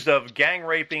accused of gang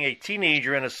raping a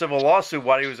teenager in a civil lawsuit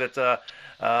while he was at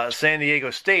San Diego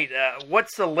State.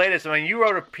 What's the latest? I mean, you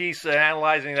wrote a piece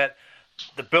analyzing that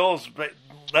the Bills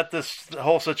let this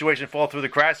whole situation fall through the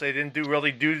cracks. They didn't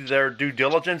really do their due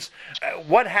diligence.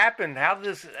 What happened? How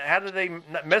did they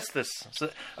miss this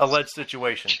alleged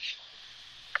situation?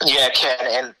 Yeah,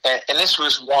 Ken, and this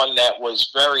was one that was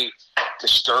very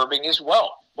disturbing as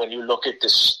well when you look at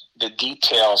the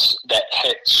details that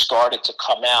had started to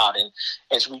come out. And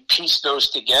as we piece those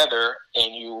together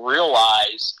and you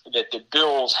realize that the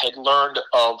Bills had learned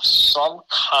of some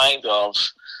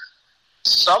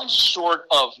sort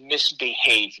of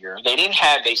misbehavior. They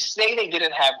say they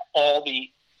didn't have all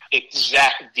the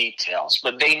exact details,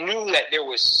 but they knew that there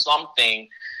was something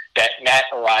that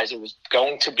Maaddi was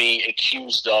going to be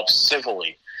accused of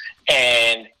civilly.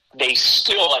 And they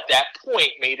still, at that point,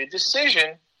 made a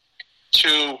decision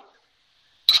to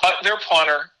cut their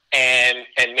punter and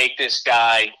make this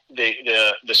guy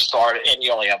the starter. And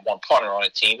you only have one punter on a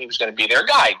team. He was going to be their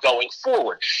guy going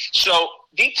forward. So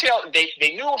they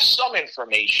knew of some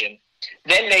information.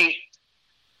 Then they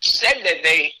said that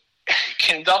they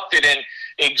conducted an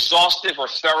exhaustive or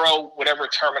thorough, whatever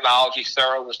terminology,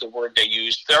 thorough was the word they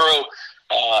used, thorough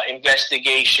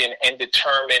investigation and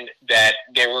determined that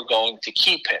they were going to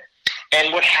keep him.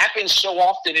 And what happens so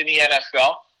often in the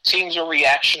NFL, teams are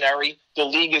reactionary. The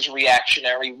league is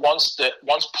reactionary. Once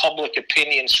public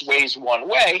opinion sways one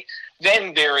way,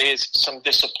 then there is some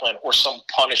discipline or some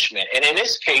punishment. And in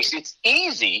this case, it's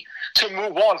easy to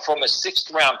move on from a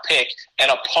sixth-round pick and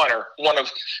a punter, one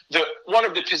of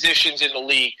the positions in the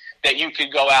league that you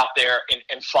could go out there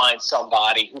and find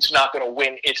somebody who's not going to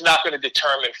win. It's not going to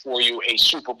determine for you a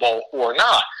Super Bowl or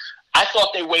not. I thought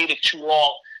they waited too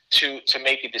long to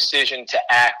make a decision to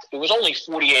act. It was only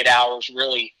 48 hours,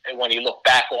 really, when you look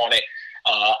back on it,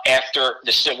 after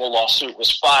the civil lawsuit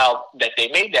was filed, that they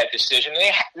made that decision.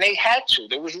 They had to.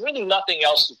 There was really nothing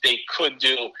else that they could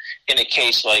do in a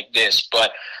case like this.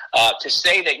 But to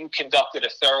say that you conducted a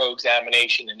thorough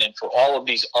examination and then for all of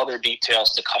these other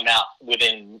details to come out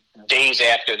within days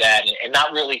after that and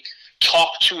not really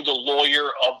talk to the lawyer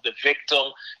of the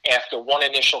victim after one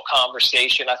initial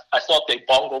conversation, I thought they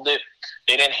bungled it.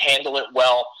 They didn't handle it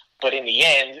well. But in the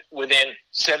end, within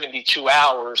 72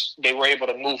 hours, they were able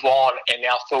to move on and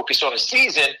now focus on a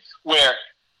season where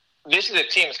this is a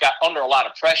team that's got under a lot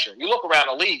of pressure. You look around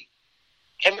the league,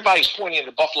 everybody's pointing at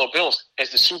the Buffalo Bills as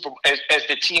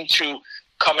the team to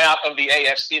come out of the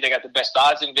AFC. They got the best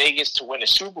odds in Vegas to win the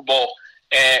Super Bowl.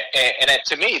 And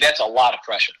to me, that's a lot of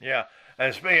pressure. Yeah.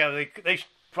 And they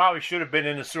probably should have been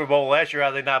in the Super Bowl last year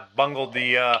had they not bungled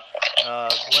the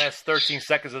last 13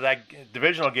 seconds of that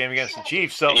divisional game against the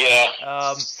Chiefs. So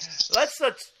yeah. Let's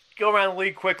go around the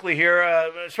league quickly here,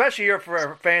 especially here for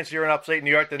our fans here in upstate New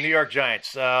York, the New York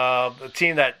Giants, a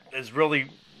team that has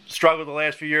really struggled the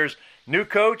last few years. New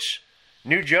coach,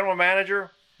 new general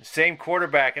manager, same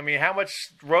quarterback. I mean, how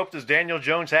much rope does Daniel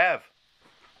Jones have?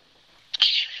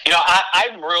 You know,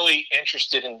 I'm really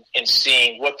interested in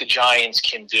seeing what the Giants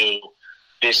can do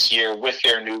this year with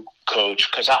their new coach,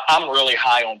 because I'm really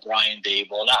high on Brian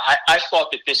Daboll, and I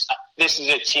thought that this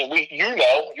is a team.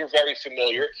 You're very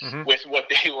familiar with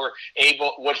what he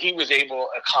was able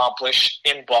to accomplish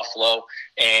in Buffalo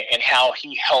and how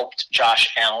he helped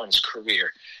Josh Allen's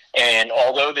career. And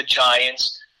although the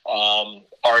Giants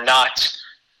are not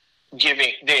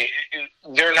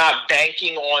they're not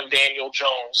banking on Daniel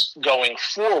Jones going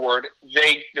forward,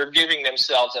 they're giving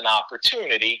themselves an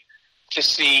opportunity to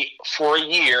see for a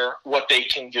year what they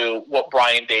can do, what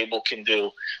Brian Daboll can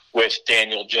do with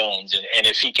Daniel Jones. And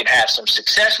if he can have some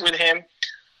success with him,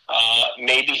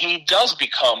 maybe he does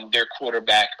become their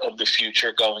quarterback of the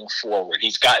future going forward.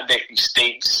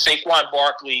 Saquon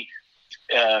Barkley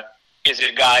is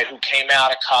a guy who came out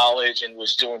of college and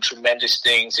was doing tremendous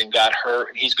things and got hurt.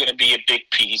 And he's going to be a big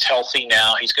piece. He's healthy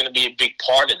now. He's going to be a big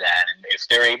part of that. And if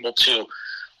they're able to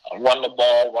run the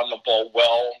ball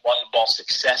well, run the ball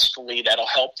successfully, that'll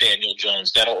help Daniel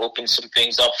Jones. That'll open some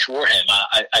things up for him.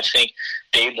 I think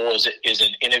Daboll is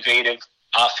an innovative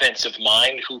offensive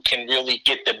mind who can really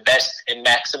get the best and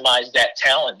maximize that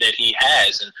talent that he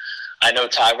has. And I know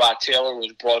Tyrod Taylor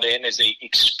was brought in as an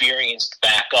experienced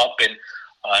backup, and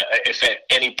if at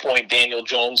any point Daniel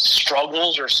Jones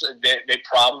struggles, or they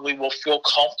probably will feel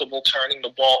comfortable turning the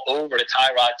ball over to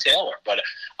Tyrod Taylor. But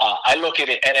I look at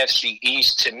it, NFC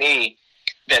East, to me,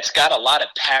 that's got a lot of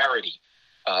parity.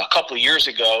 A couple of years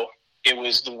ago, it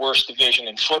was the worst division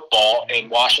in football, and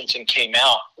Washington came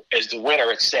out as the winner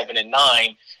at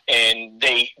 7-9, and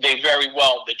they very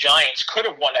well, the Giants could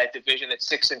have won that division at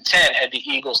 6-10 had the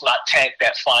Eagles not tanked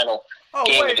that final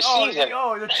game of the season.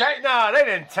 The tank? No, they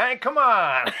didn't tank. Come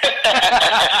on.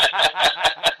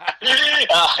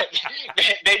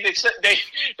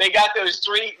 They got those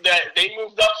three. They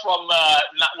moved up from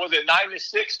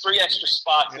 9-6, 3 extra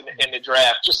spots in the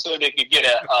draft, just so they could get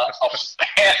a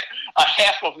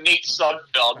half of Nate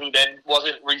Sudfeld, who then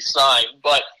wasn't re-signed.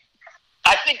 But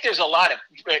I think there's a lot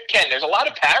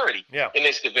of parity in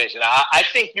this division. I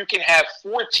think you can have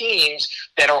 4 teams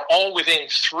that are all within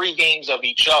 3 games of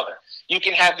each other. You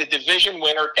can have the division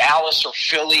winner, Dallas or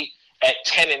Philly, at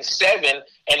 10-7,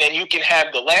 and then you can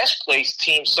have the last place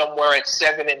team somewhere at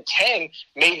 7-10,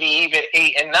 maybe even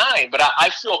 8-9. But I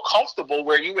feel comfortable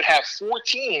where you would have 4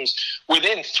 teams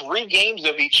within 3 games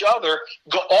of each other,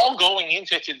 all going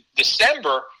into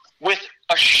December with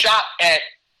a shot at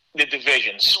the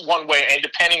divisions one way, and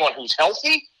depending on who's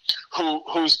healthy,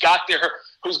 who's got their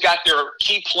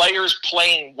key players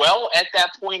playing well at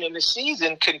that point in the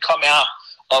season, can come out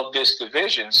of this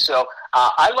division. So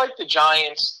I like the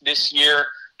Giants this year,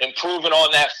 improving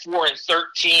on that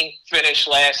 4-13 finish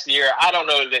last year. I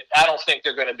don't think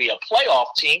they're going to be a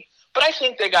playoff team, But I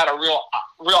think they got a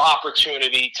real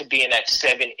opportunity to be in that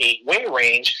 7-8 win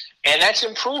range, and that's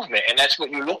improvement. And that's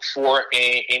what you look for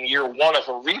in year one of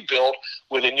a rebuild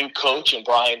with a new coach and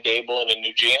Brian Dable and a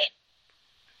new GM.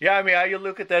 Yeah, I mean, you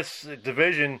look at this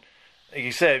division. Like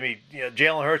you said, I mean,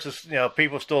 Jalen Hurts is,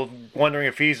 people still wondering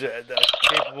if he's a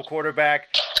capable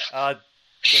quarterback. The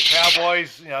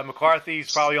Cowboys,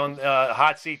 McCarthy's probably on the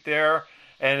hot seat there.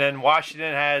 And then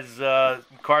Washington has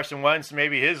Carson Wentz,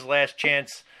 maybe his last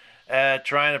chance at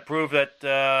trying to prove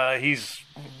that he's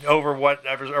over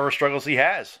whatever struggles he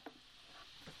has.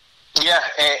 Yeah,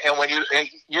 and when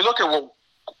you look at what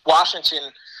Washington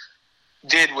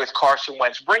did with Carson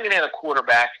Wentz, bringing in a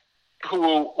quarterback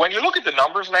who, when you look at the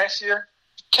numbers last year,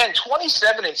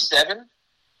 27-7,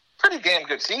 pretty damn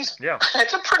good season. Yeah,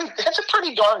 it's a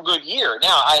pretty darn good year.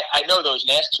 Now, I know those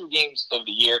last two games of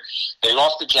the year, they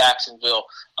lost to Jacksonville.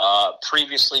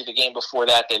 Previously, the game before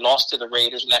that, they lost to the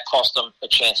Raiders, and that cost them a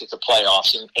chance at the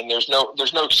playoffs. And there's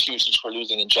no excuses for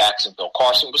losing in Jacksonville.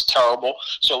 Carson was terrible.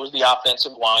 So was the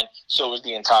offensive line. So was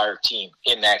the entire team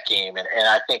in that game. And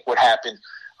I think what happened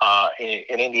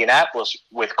in Indianapolis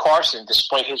with Carson,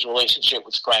 despite his relationship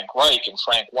with Frank Reich and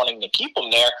Frank wanting to keep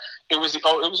him there, it was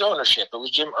ownership. It was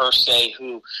Jim Irsay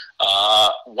who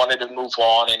wanted to move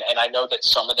on, and I know that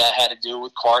some of that had to do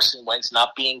with Carson Wentz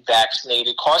not being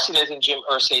vaccinated. Carson isn't Jim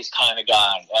Irsay's kind of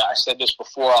guy. I said this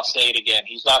before, I'll say it again.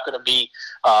 He's not going to be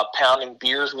pounding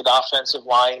beers with offensive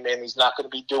linemen. He's not going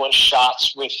to be doing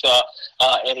shots with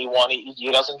anyone. He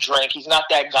doesn't drink. He's not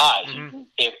that guy. Mm-hmm.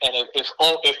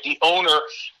 If the owner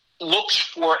looks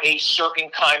for a certain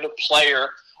kind of player,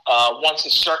 wants a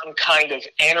certain kind of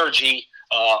energy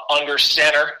under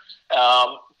center,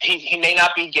 he may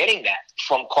not be getting that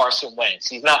from Carson Wentz.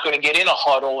 He's not going to get in a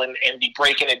huddle and be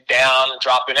breaking it down and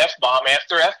dropping F-bomb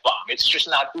after F-bomb. It's just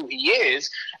not who he is,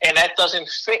 and that doesn't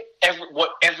fit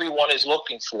what everyone is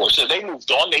looking for. So they moved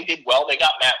on. They did well. They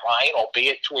got Matt Ryan,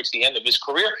 albeit towards the end of his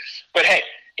career. But, hey,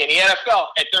 in the NFL,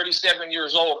 at 37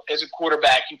 years old, as a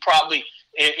quarterback, you probably –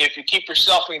 if you keep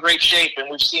yourself in great shape, and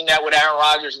we've seen that with Aaron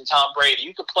Rodgers and Tom Brady,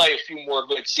 you could play a few more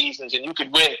good seasons, and you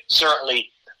could win, certainly,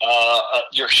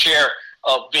 your share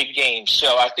of big games.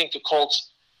 So I think the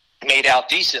Colts made out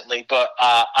decently, but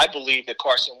I believe that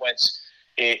Carson Wentz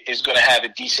is going to have a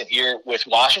decent year with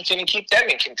Washington and keep them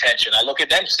in contention. I look at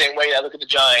them the same way I look at the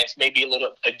Giants, maybe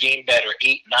a game better,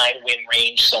 8-9 win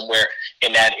range, somewhere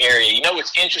in that area. You know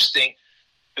what's interesting?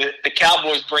 The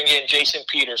Cowboys bring in Jason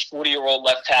Peters, 40-year-old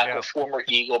left tackle, former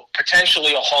Eagle,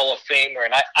 potentially a Hall of Famer,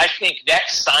 and I think that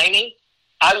signing,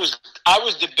 I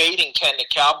was debating, Ken, the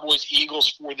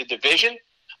Cowboys-Eagles for the division.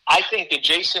 I think the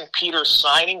Jason Peters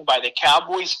signing by the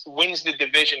Cowboys wins the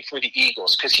division for the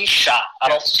Eagles because he's shot.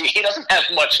 He doesn't have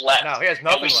much left. No, he has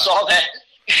nothing left. Saw that.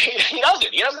 He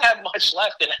doesn't have much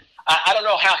left, and I don't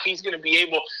know how he's going to be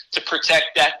able to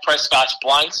protect Dak Prescott's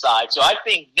blind side. So I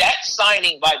think that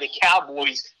signing by the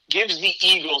Cowboys gives the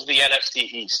Eagles the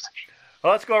NFC East.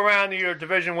 Well, let's go around to your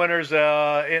division winners,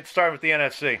 starting with the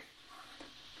NFC.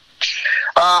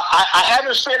 I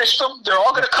haven't finished them. They're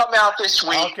all going to come out this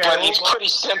week, but it's pretty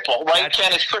simple, right,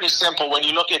 Ken? It's pretty simple. When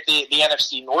you look at the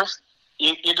NFC North,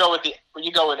 you go with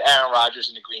Aaron Rodgers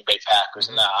and the Green Bay Packers,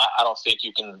 and I don't think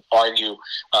you can argue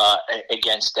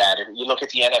against that. If you look at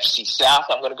the NFC South,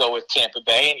 I'm going to go with Tampa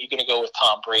Bay, and you're going to go with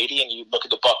Tom Brady, and you look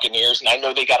at the Buccaneers, and I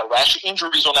know they got a rash of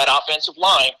injuries on that offensive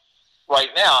line right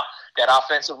now. That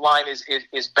offensive line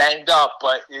is banged up,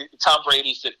 but Tom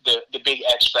Brady's the big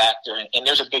X factor, and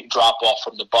there's a big drop-off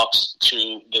from the Bucs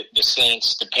to the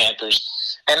Saints, the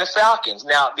Panthers, and the Falcons.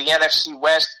 Now, the NFC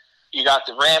West, you got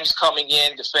the Rams coming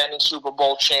in, defending Super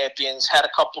Bowl champions, had a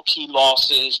couple key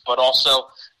losses, but also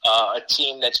a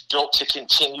team that's built to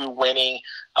continue winning.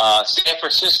 San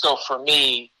Francisco, for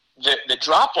me, the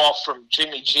drop-off from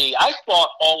Jimmy G, I thought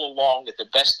all along that the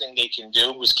best thing they can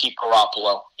do was keep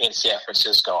Garoppolo in San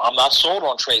Francisco. I'm not sold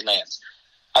on Trey Lance.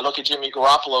 I look at Jimmy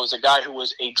Garoppolo as a guy who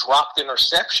was a dropped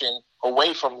interception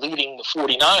away from leading the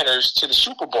 49ers to the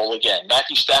Super Bowl again.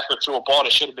 Matthew Stafford threw a ball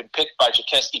that should have been picked by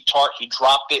Jaquiski Tartt. He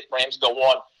dropped it. Rams go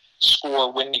on,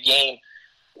 score, win the game.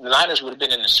 The Niners would have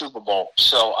been in the Super Bowl.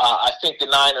 So I think the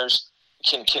Niners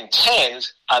can contend.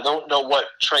 I don't know what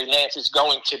Trey Lance is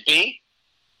going to be.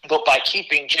 But by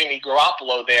keeping Jimmy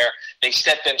Garoppolo there, they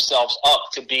set themselves up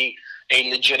to be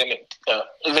a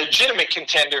legitimate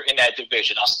contender in that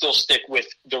division. I'll still stick with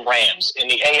the Rams. In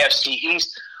the AFC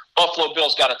East, Buffalo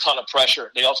Bills got a ton of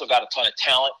pressure. They also got a ton of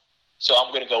talent. So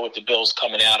I'm going to go with the Bills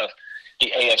coming out of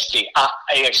the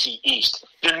AFC East.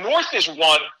 The North is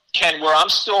one, Ken, where I'm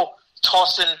still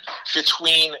tossing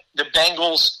between the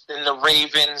Bengals and the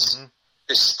Ravens. Mm-hmm.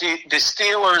 The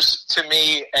Steelers, to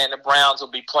me, and the Browns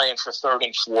will be playing for third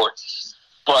and fourth.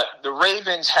 But the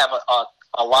Ravens have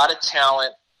a lot of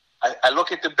talent. I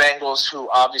look at the Bengals, who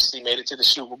obviously made it to the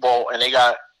Super Bowl, and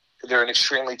they're an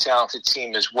extremely talented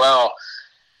team as well.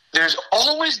 There's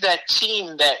always that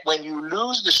team that when you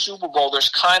lose the Super Bowl, there's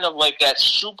kind of like that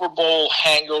Super Bowl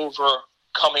hangover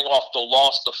coming off the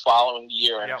loss the following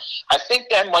year. And I think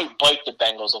that might bite the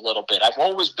Bengals a little bit. I've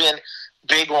always been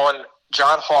big on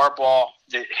John Harbaugh,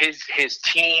 his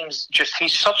teams.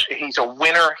 He's a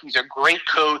winner. He's a great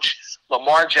coach.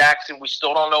 Lamar Jackson, we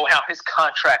still don't know how his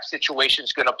contract situation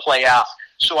is going to play out.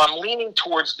 So I'm leaning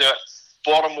towards the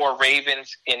Baltimore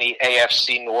Ravens in the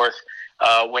AFC North.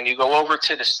 When you go over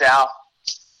to the South,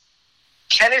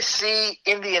 Tennessee,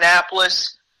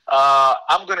 Indianapolis,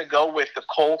 I'm going to go with the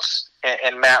Colts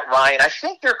and Matt Ryan. I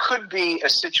think there could be a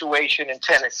situation in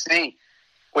Tennessee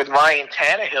with Ryan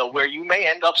Tannehill where you may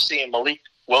end up seeing Malik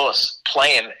Willis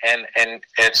playing and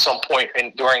at some point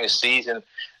during the season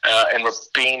and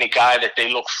being the guy that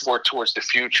they look for towards the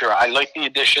future. I like the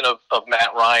addition of Matt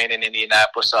Ryan in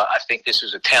Indianapolis. I think this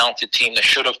is a talented team that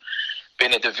should have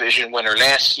been a division winner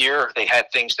last year. They had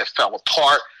things that fell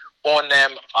apart on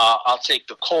them. I'll take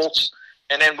the Colts.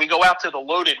 And then we go out to the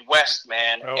loaded West,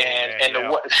 man.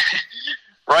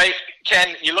 Right,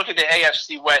 Ken, you look at the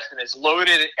AFC West, and as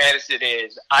loaded as it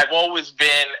is, I've always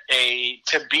been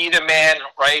to be the man,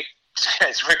 right?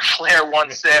 As Ric Flair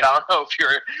once said, I don't know if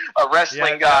you're a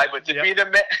wrestling guy, but to be the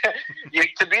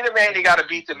man, you got to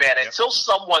beat the man. Until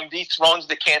someone dethrones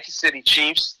the Kansas City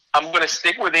Chiefs, I'm going to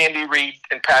stick with Andy Reid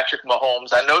and Patrick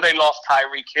Mahomes. I know they lost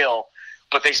Tyreek Hill,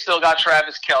 but they still got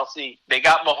Travis Kelce. They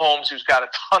got Mahomes, who's got a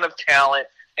ton of talent.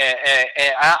 And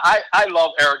I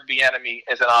love Eric Bieniemy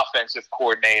as an offensive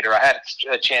coordinator. I had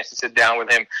a chance to sit down with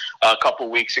him a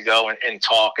couple weeks ago and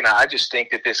talk, and I just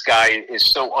think that this guy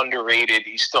is so underrated.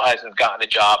 He still hasn't gotten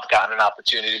an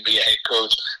opportunity to be a head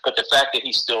coach, but the fact that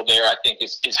he's still there, I think,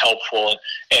 is helpful.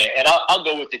 And I'll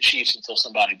go with the Chiefs until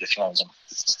somebody dethrones him.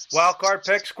 Wild card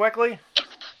picks quickly?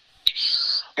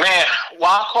 Man,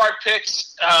 wild card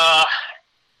picks.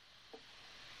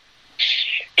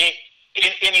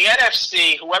 In the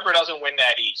NFC, whoever doesn't win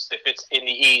that East, if it's in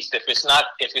the East, if it's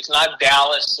not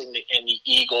Dallas and the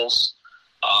Eagles,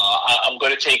 I'm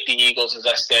going to take the Eagles, as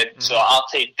I said. Mm-hmm. So I'll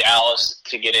take Dallas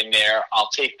to get in there. I'll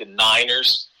take the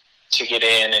Niners to get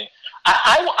in, and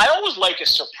I always like a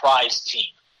surprise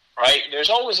team, right? There's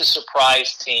always a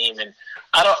surprise team, and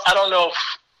I don't know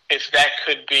if that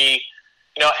could be.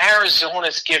 You know,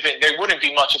 Arizona's given, there wouldn't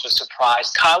be much of a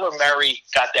surprise. Kyler Murray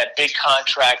got that big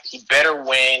contract. He better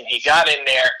win. He got in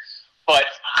there. But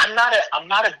I'm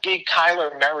not a big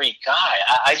Kyler Murray guy.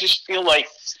 I just feel like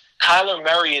Kyler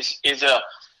Murray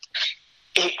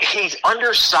he's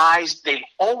undersized. They've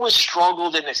always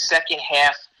struggled in the second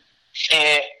half.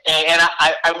 And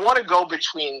I want to go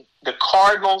between the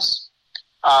Cardinals.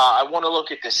 I want to look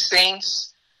at the Saints.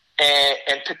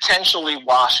 And potentially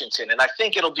Washington. And I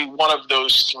think it'll be one of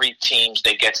those three teams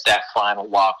that gets that final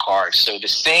wild card. So the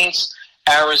Saints,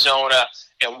 Arizona,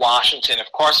 and Washington.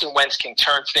 If Carson Wentz can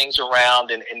turn things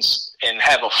around and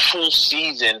have a full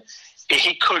season,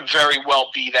 he could very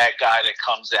well be that guy that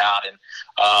comes out.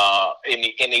 And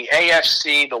in the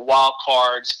AFC, the wild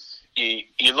cards,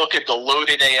 you look at the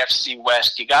loaded AFC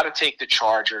West, you got to take the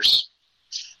Chargers.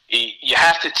 You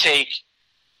have to take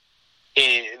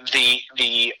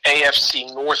the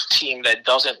AFC North team that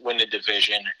doesn't win the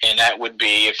division, and that would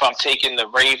be, if I'm taking the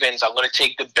Ravens, I'm going to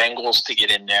take the Bengals to get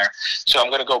in there. So I'm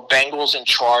going to go Bengals and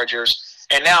Chargers.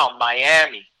 And now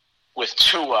Miami with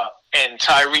Tua and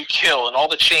Tyreek Hill and all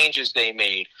the changes they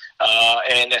made.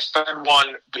 And the third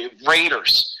one,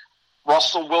 Raiders.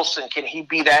 Russell Wilson, can he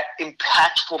be that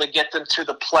impactful to get them to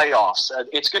the playoffs?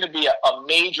 It's going to be a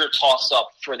major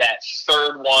toss-up for that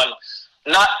third one.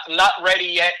 Not ready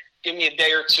yet. Give me a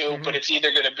day or two, but it's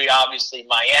either going to be obviously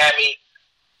Miami,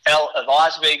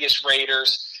 Las Vegas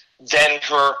Raiders,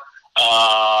 Denver.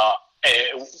 I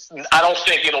don't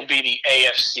think it'll be the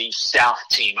AFC South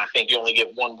team. I think you only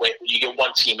get one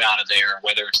team out of there,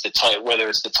 whether it's the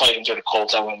Titans or the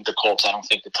Colts. I went with the Colts. I don't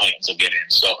think the Titans will get in.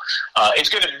 So that's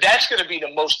going to be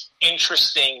the most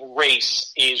interesting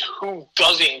race, is who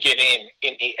doesn't get in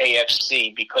the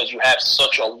AFC, because you have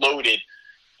such a loaded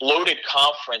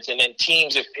conference. And then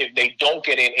teams, if they don't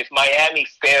get in, if Miami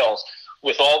fails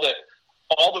with all the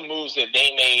moves that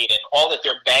they made and all that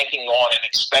they're banking on and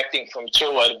expecting from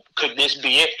Tua, could this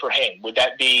be it for him? Would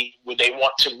they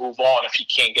want to move on if he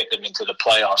can't get them into the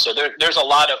playoffs? So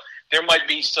there might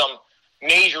be some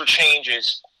major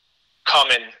changes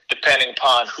coming depending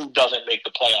upon who doesn't make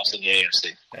the playoffs in the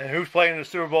AFC. And who's playing in the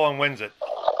Super Bowl and wins it?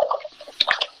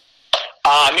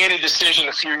 I made a decision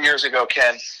a few years ago,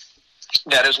 Ken,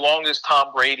 that as long as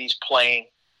Tom Brady's playing,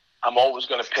 I'm always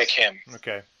going to pick him.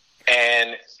 Okay.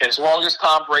 And as long as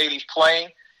Tom Brady's playing,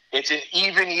 it's an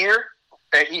even year,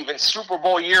 an even Super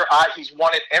Bowl year. He's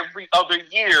won it every other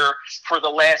year for the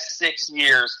last 6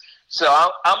 years. So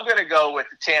I'm going to go with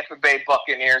the Tampa Bay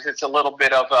Buccaneers. It's a little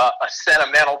bit of a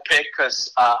sentimental pick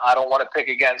because I don't want to pick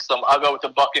against them. I'll go with the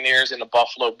Buccaneers and the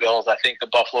Buffalo Bills. I think the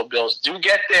Buffalo Bills do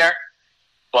get there,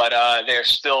 but they're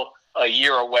still a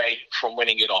year away from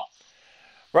winning it all.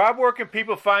 Rob, where can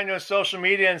people find you on social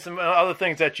media and some other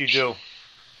things that you do?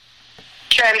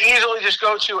 Can easily just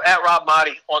go to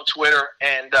 @RobMaaddi on Twitter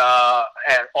and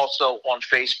also on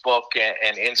Facebook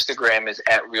and Instagram is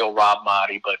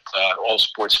 @RealRobMaaddi. But all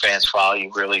sports fans follow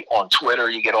you really on Twitter.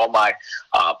 You get all my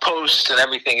posts and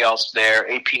everything else there.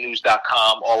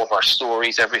 APnews.com, all of our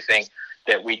stories, everything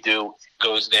that we do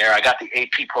goes there. I got the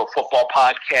AP Pro Football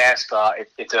podcast.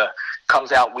 It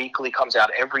comes out weekly, comes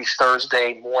out every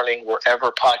Thursday morning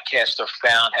wherever podcasts are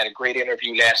found. Had a great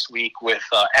interview last week with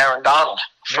Aaron Donald.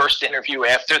 First interview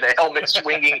after the helmet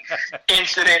swinging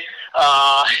incident.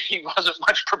 He wasn't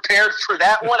much prepared for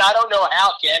that one. I don't know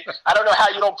how, Ken. I don't know how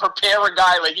you don't prepare a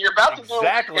guy like you're about to do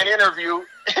an interview.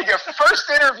 Your first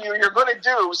interview you're going to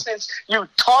do since you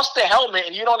tossed the helmet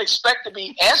and you don't expect to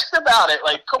be asked about it.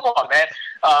 Like, come on, man.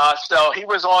 So he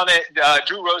was on it.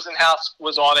 Drew Rosenhaus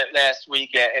was on it last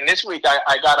week. And this week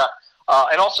I got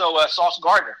and also Sauce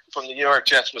Gardner from the New York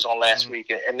Jets was on last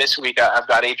week. And this week I've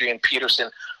got Adrian Peterson.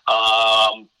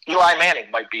 Eli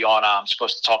Manning might be on. I'm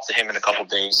supposed to talk to him in a couple of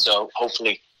days. So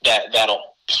hopefully that'll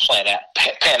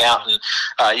pan out.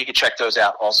 And you can check those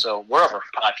out also wherever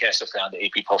podcasts are found, the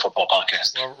AP Pro Football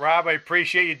Podcast. Well, Rob, I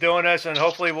appreciate you doing this, and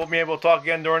hopefully we'll be able to talk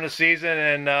again during the season.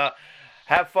 And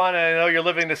have fun. I know you're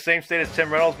living in the same state as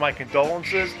Tim Reynolds. My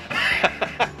condolences.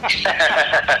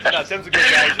 No, Tim's a good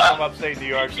guy. He's from upstate New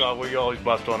York, so we always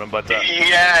bust on him. But yeah.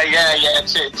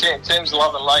 Tim's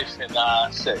loving life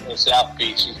in South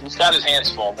Beach. He's got his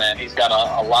hands full, man. He's got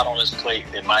a lot on his plate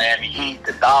in Miami Heat,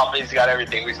 the Dolphins. He's got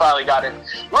everything. We finally got a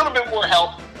little bit more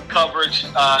help coverage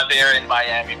there in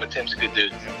Miami, but Tim's a good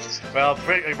dude. Well,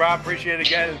 Rob, appreciate it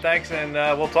again, and thanks, and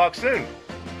we'll talk soon.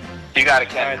 You got it,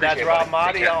 Ken. All right, that's Rob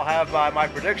Maaddi. I'll have my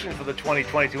predictions for the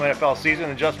 2022 NFL season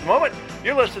in just a moment.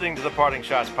 You're listening to the Parting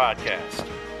Shots Podcast.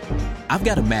 I've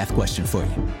got a math question for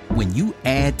you. When you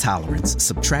add tolerance,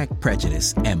 subtract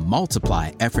prejudice, and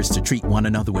multiply efforts to treat one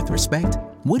another with respect,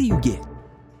 what do you get?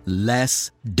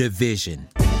 Less division.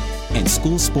 And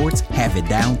school sports have it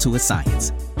down to a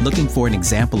science. Looking for an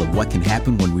example of what can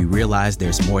happen when we realize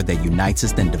there's more that unites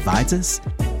us than divides us?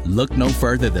 Look no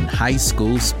further than high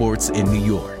school sports in New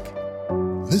York.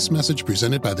 This message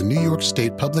presented by the New York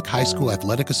State Public High School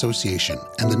Athletic Association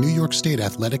and the New York State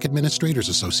Athletic Administrators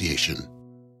Association.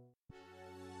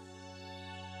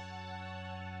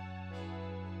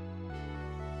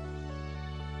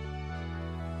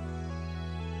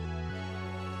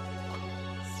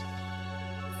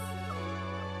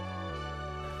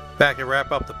 Back to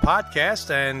wrap up the podcast,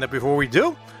 and before we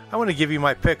do, I want to give you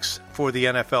my picks for the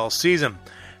NFL season.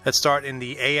 Let's start in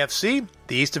the AFC.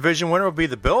 The East Division winner will be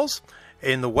the Bills.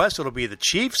 In the West, it'll be the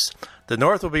Chiefs. The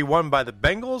North will be won by the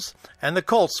Bengals, and the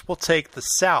Colts will take the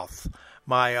South.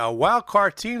 My wild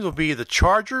card teams will be the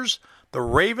Chargers, the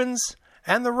Ravens,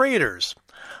 and the Raiders.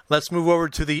 Let's move over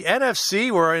to the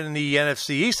NFC. We're in the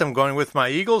NFC East. I'm going with my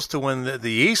Eagles to win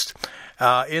the East.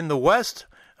 In the West,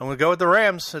 I'm going to go with the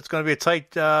Rams. It's going to be a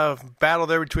tight battle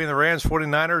there between the Rams,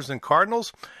 49ers, and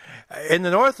Cardinals. In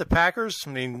the North, the Packers,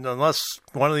 unless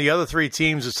one of the other three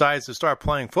teams decides to start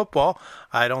playing football,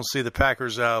 I don't see the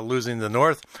Packers losing the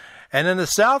North. And in the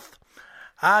South,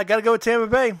 I got to go with Tampa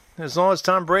Bay. As long as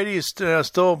Tom Brady is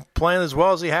still playing as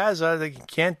well as he has, they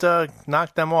can't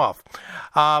knock them off.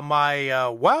 My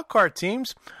wild card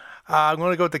teams, I'm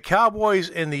going to go with the Cowboys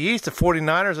in the East. The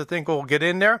 49ers, I think, will get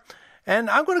in there. And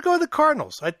I'm going to go with the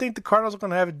Cardinals. I think the Cardinals are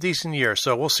going to have a decent year,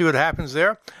 so we'll see what happens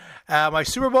there. My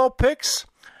Super Bowl picks,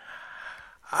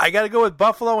 I got to go with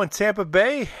Buffalo and Tampa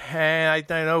Bay, and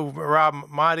I know Rob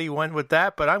Maaddi went with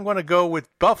that, but I'm going to go with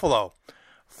Buffalo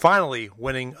finally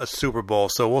winning a Super Bowl.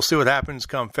 So we'll see what happens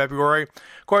come February.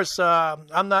 Of course,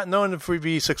 I'm not known if we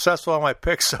be successful on my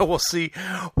picks, so we'll see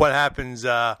what happens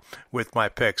with my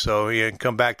picks. So you can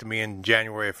come back to me in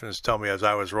January if you tell me as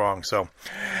I was wrong. So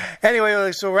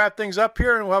anyway, so we'll wrap things up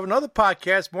here, and we'll have another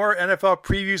podcast, more NFL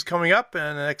previews coming up in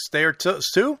the next day or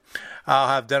two. I'll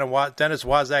have Dennis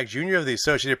Waszak Jr. of the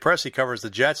Associated Press. He covers the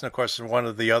Jets, and of course, one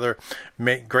of the other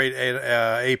great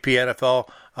AP NFL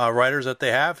writers that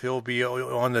they have. He'll be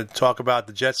on to talk about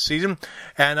the Jets season.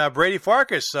 And Brady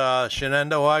Farkas,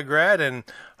 Shenandoah grad and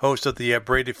host of the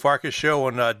Brady Farkas Show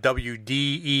on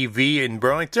WDEV in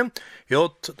Burlington.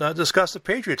 He'll discuss the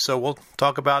Patriots. So we'll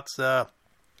talk about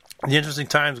the interesting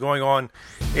times going on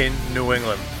in New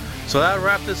England. So that'll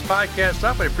wrap this podcast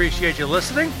up. I appreciate you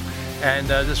listening. And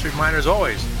this reminder, as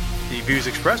always, the views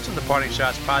expressed in the Parting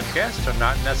Shots podcast are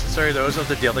not necessarily those of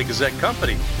the Daily Gazette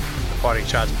Company. The Parting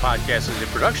Shots podcast is a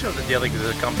production of the Daily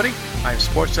Gazette Company. I'm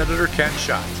sports editor Ken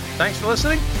Schott. Thanks for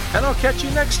listening, and I'll catch you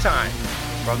next time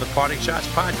from the Parting Shots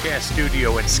podcast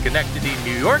studio in Schenectady,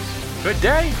 New York. Good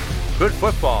day, good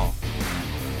football.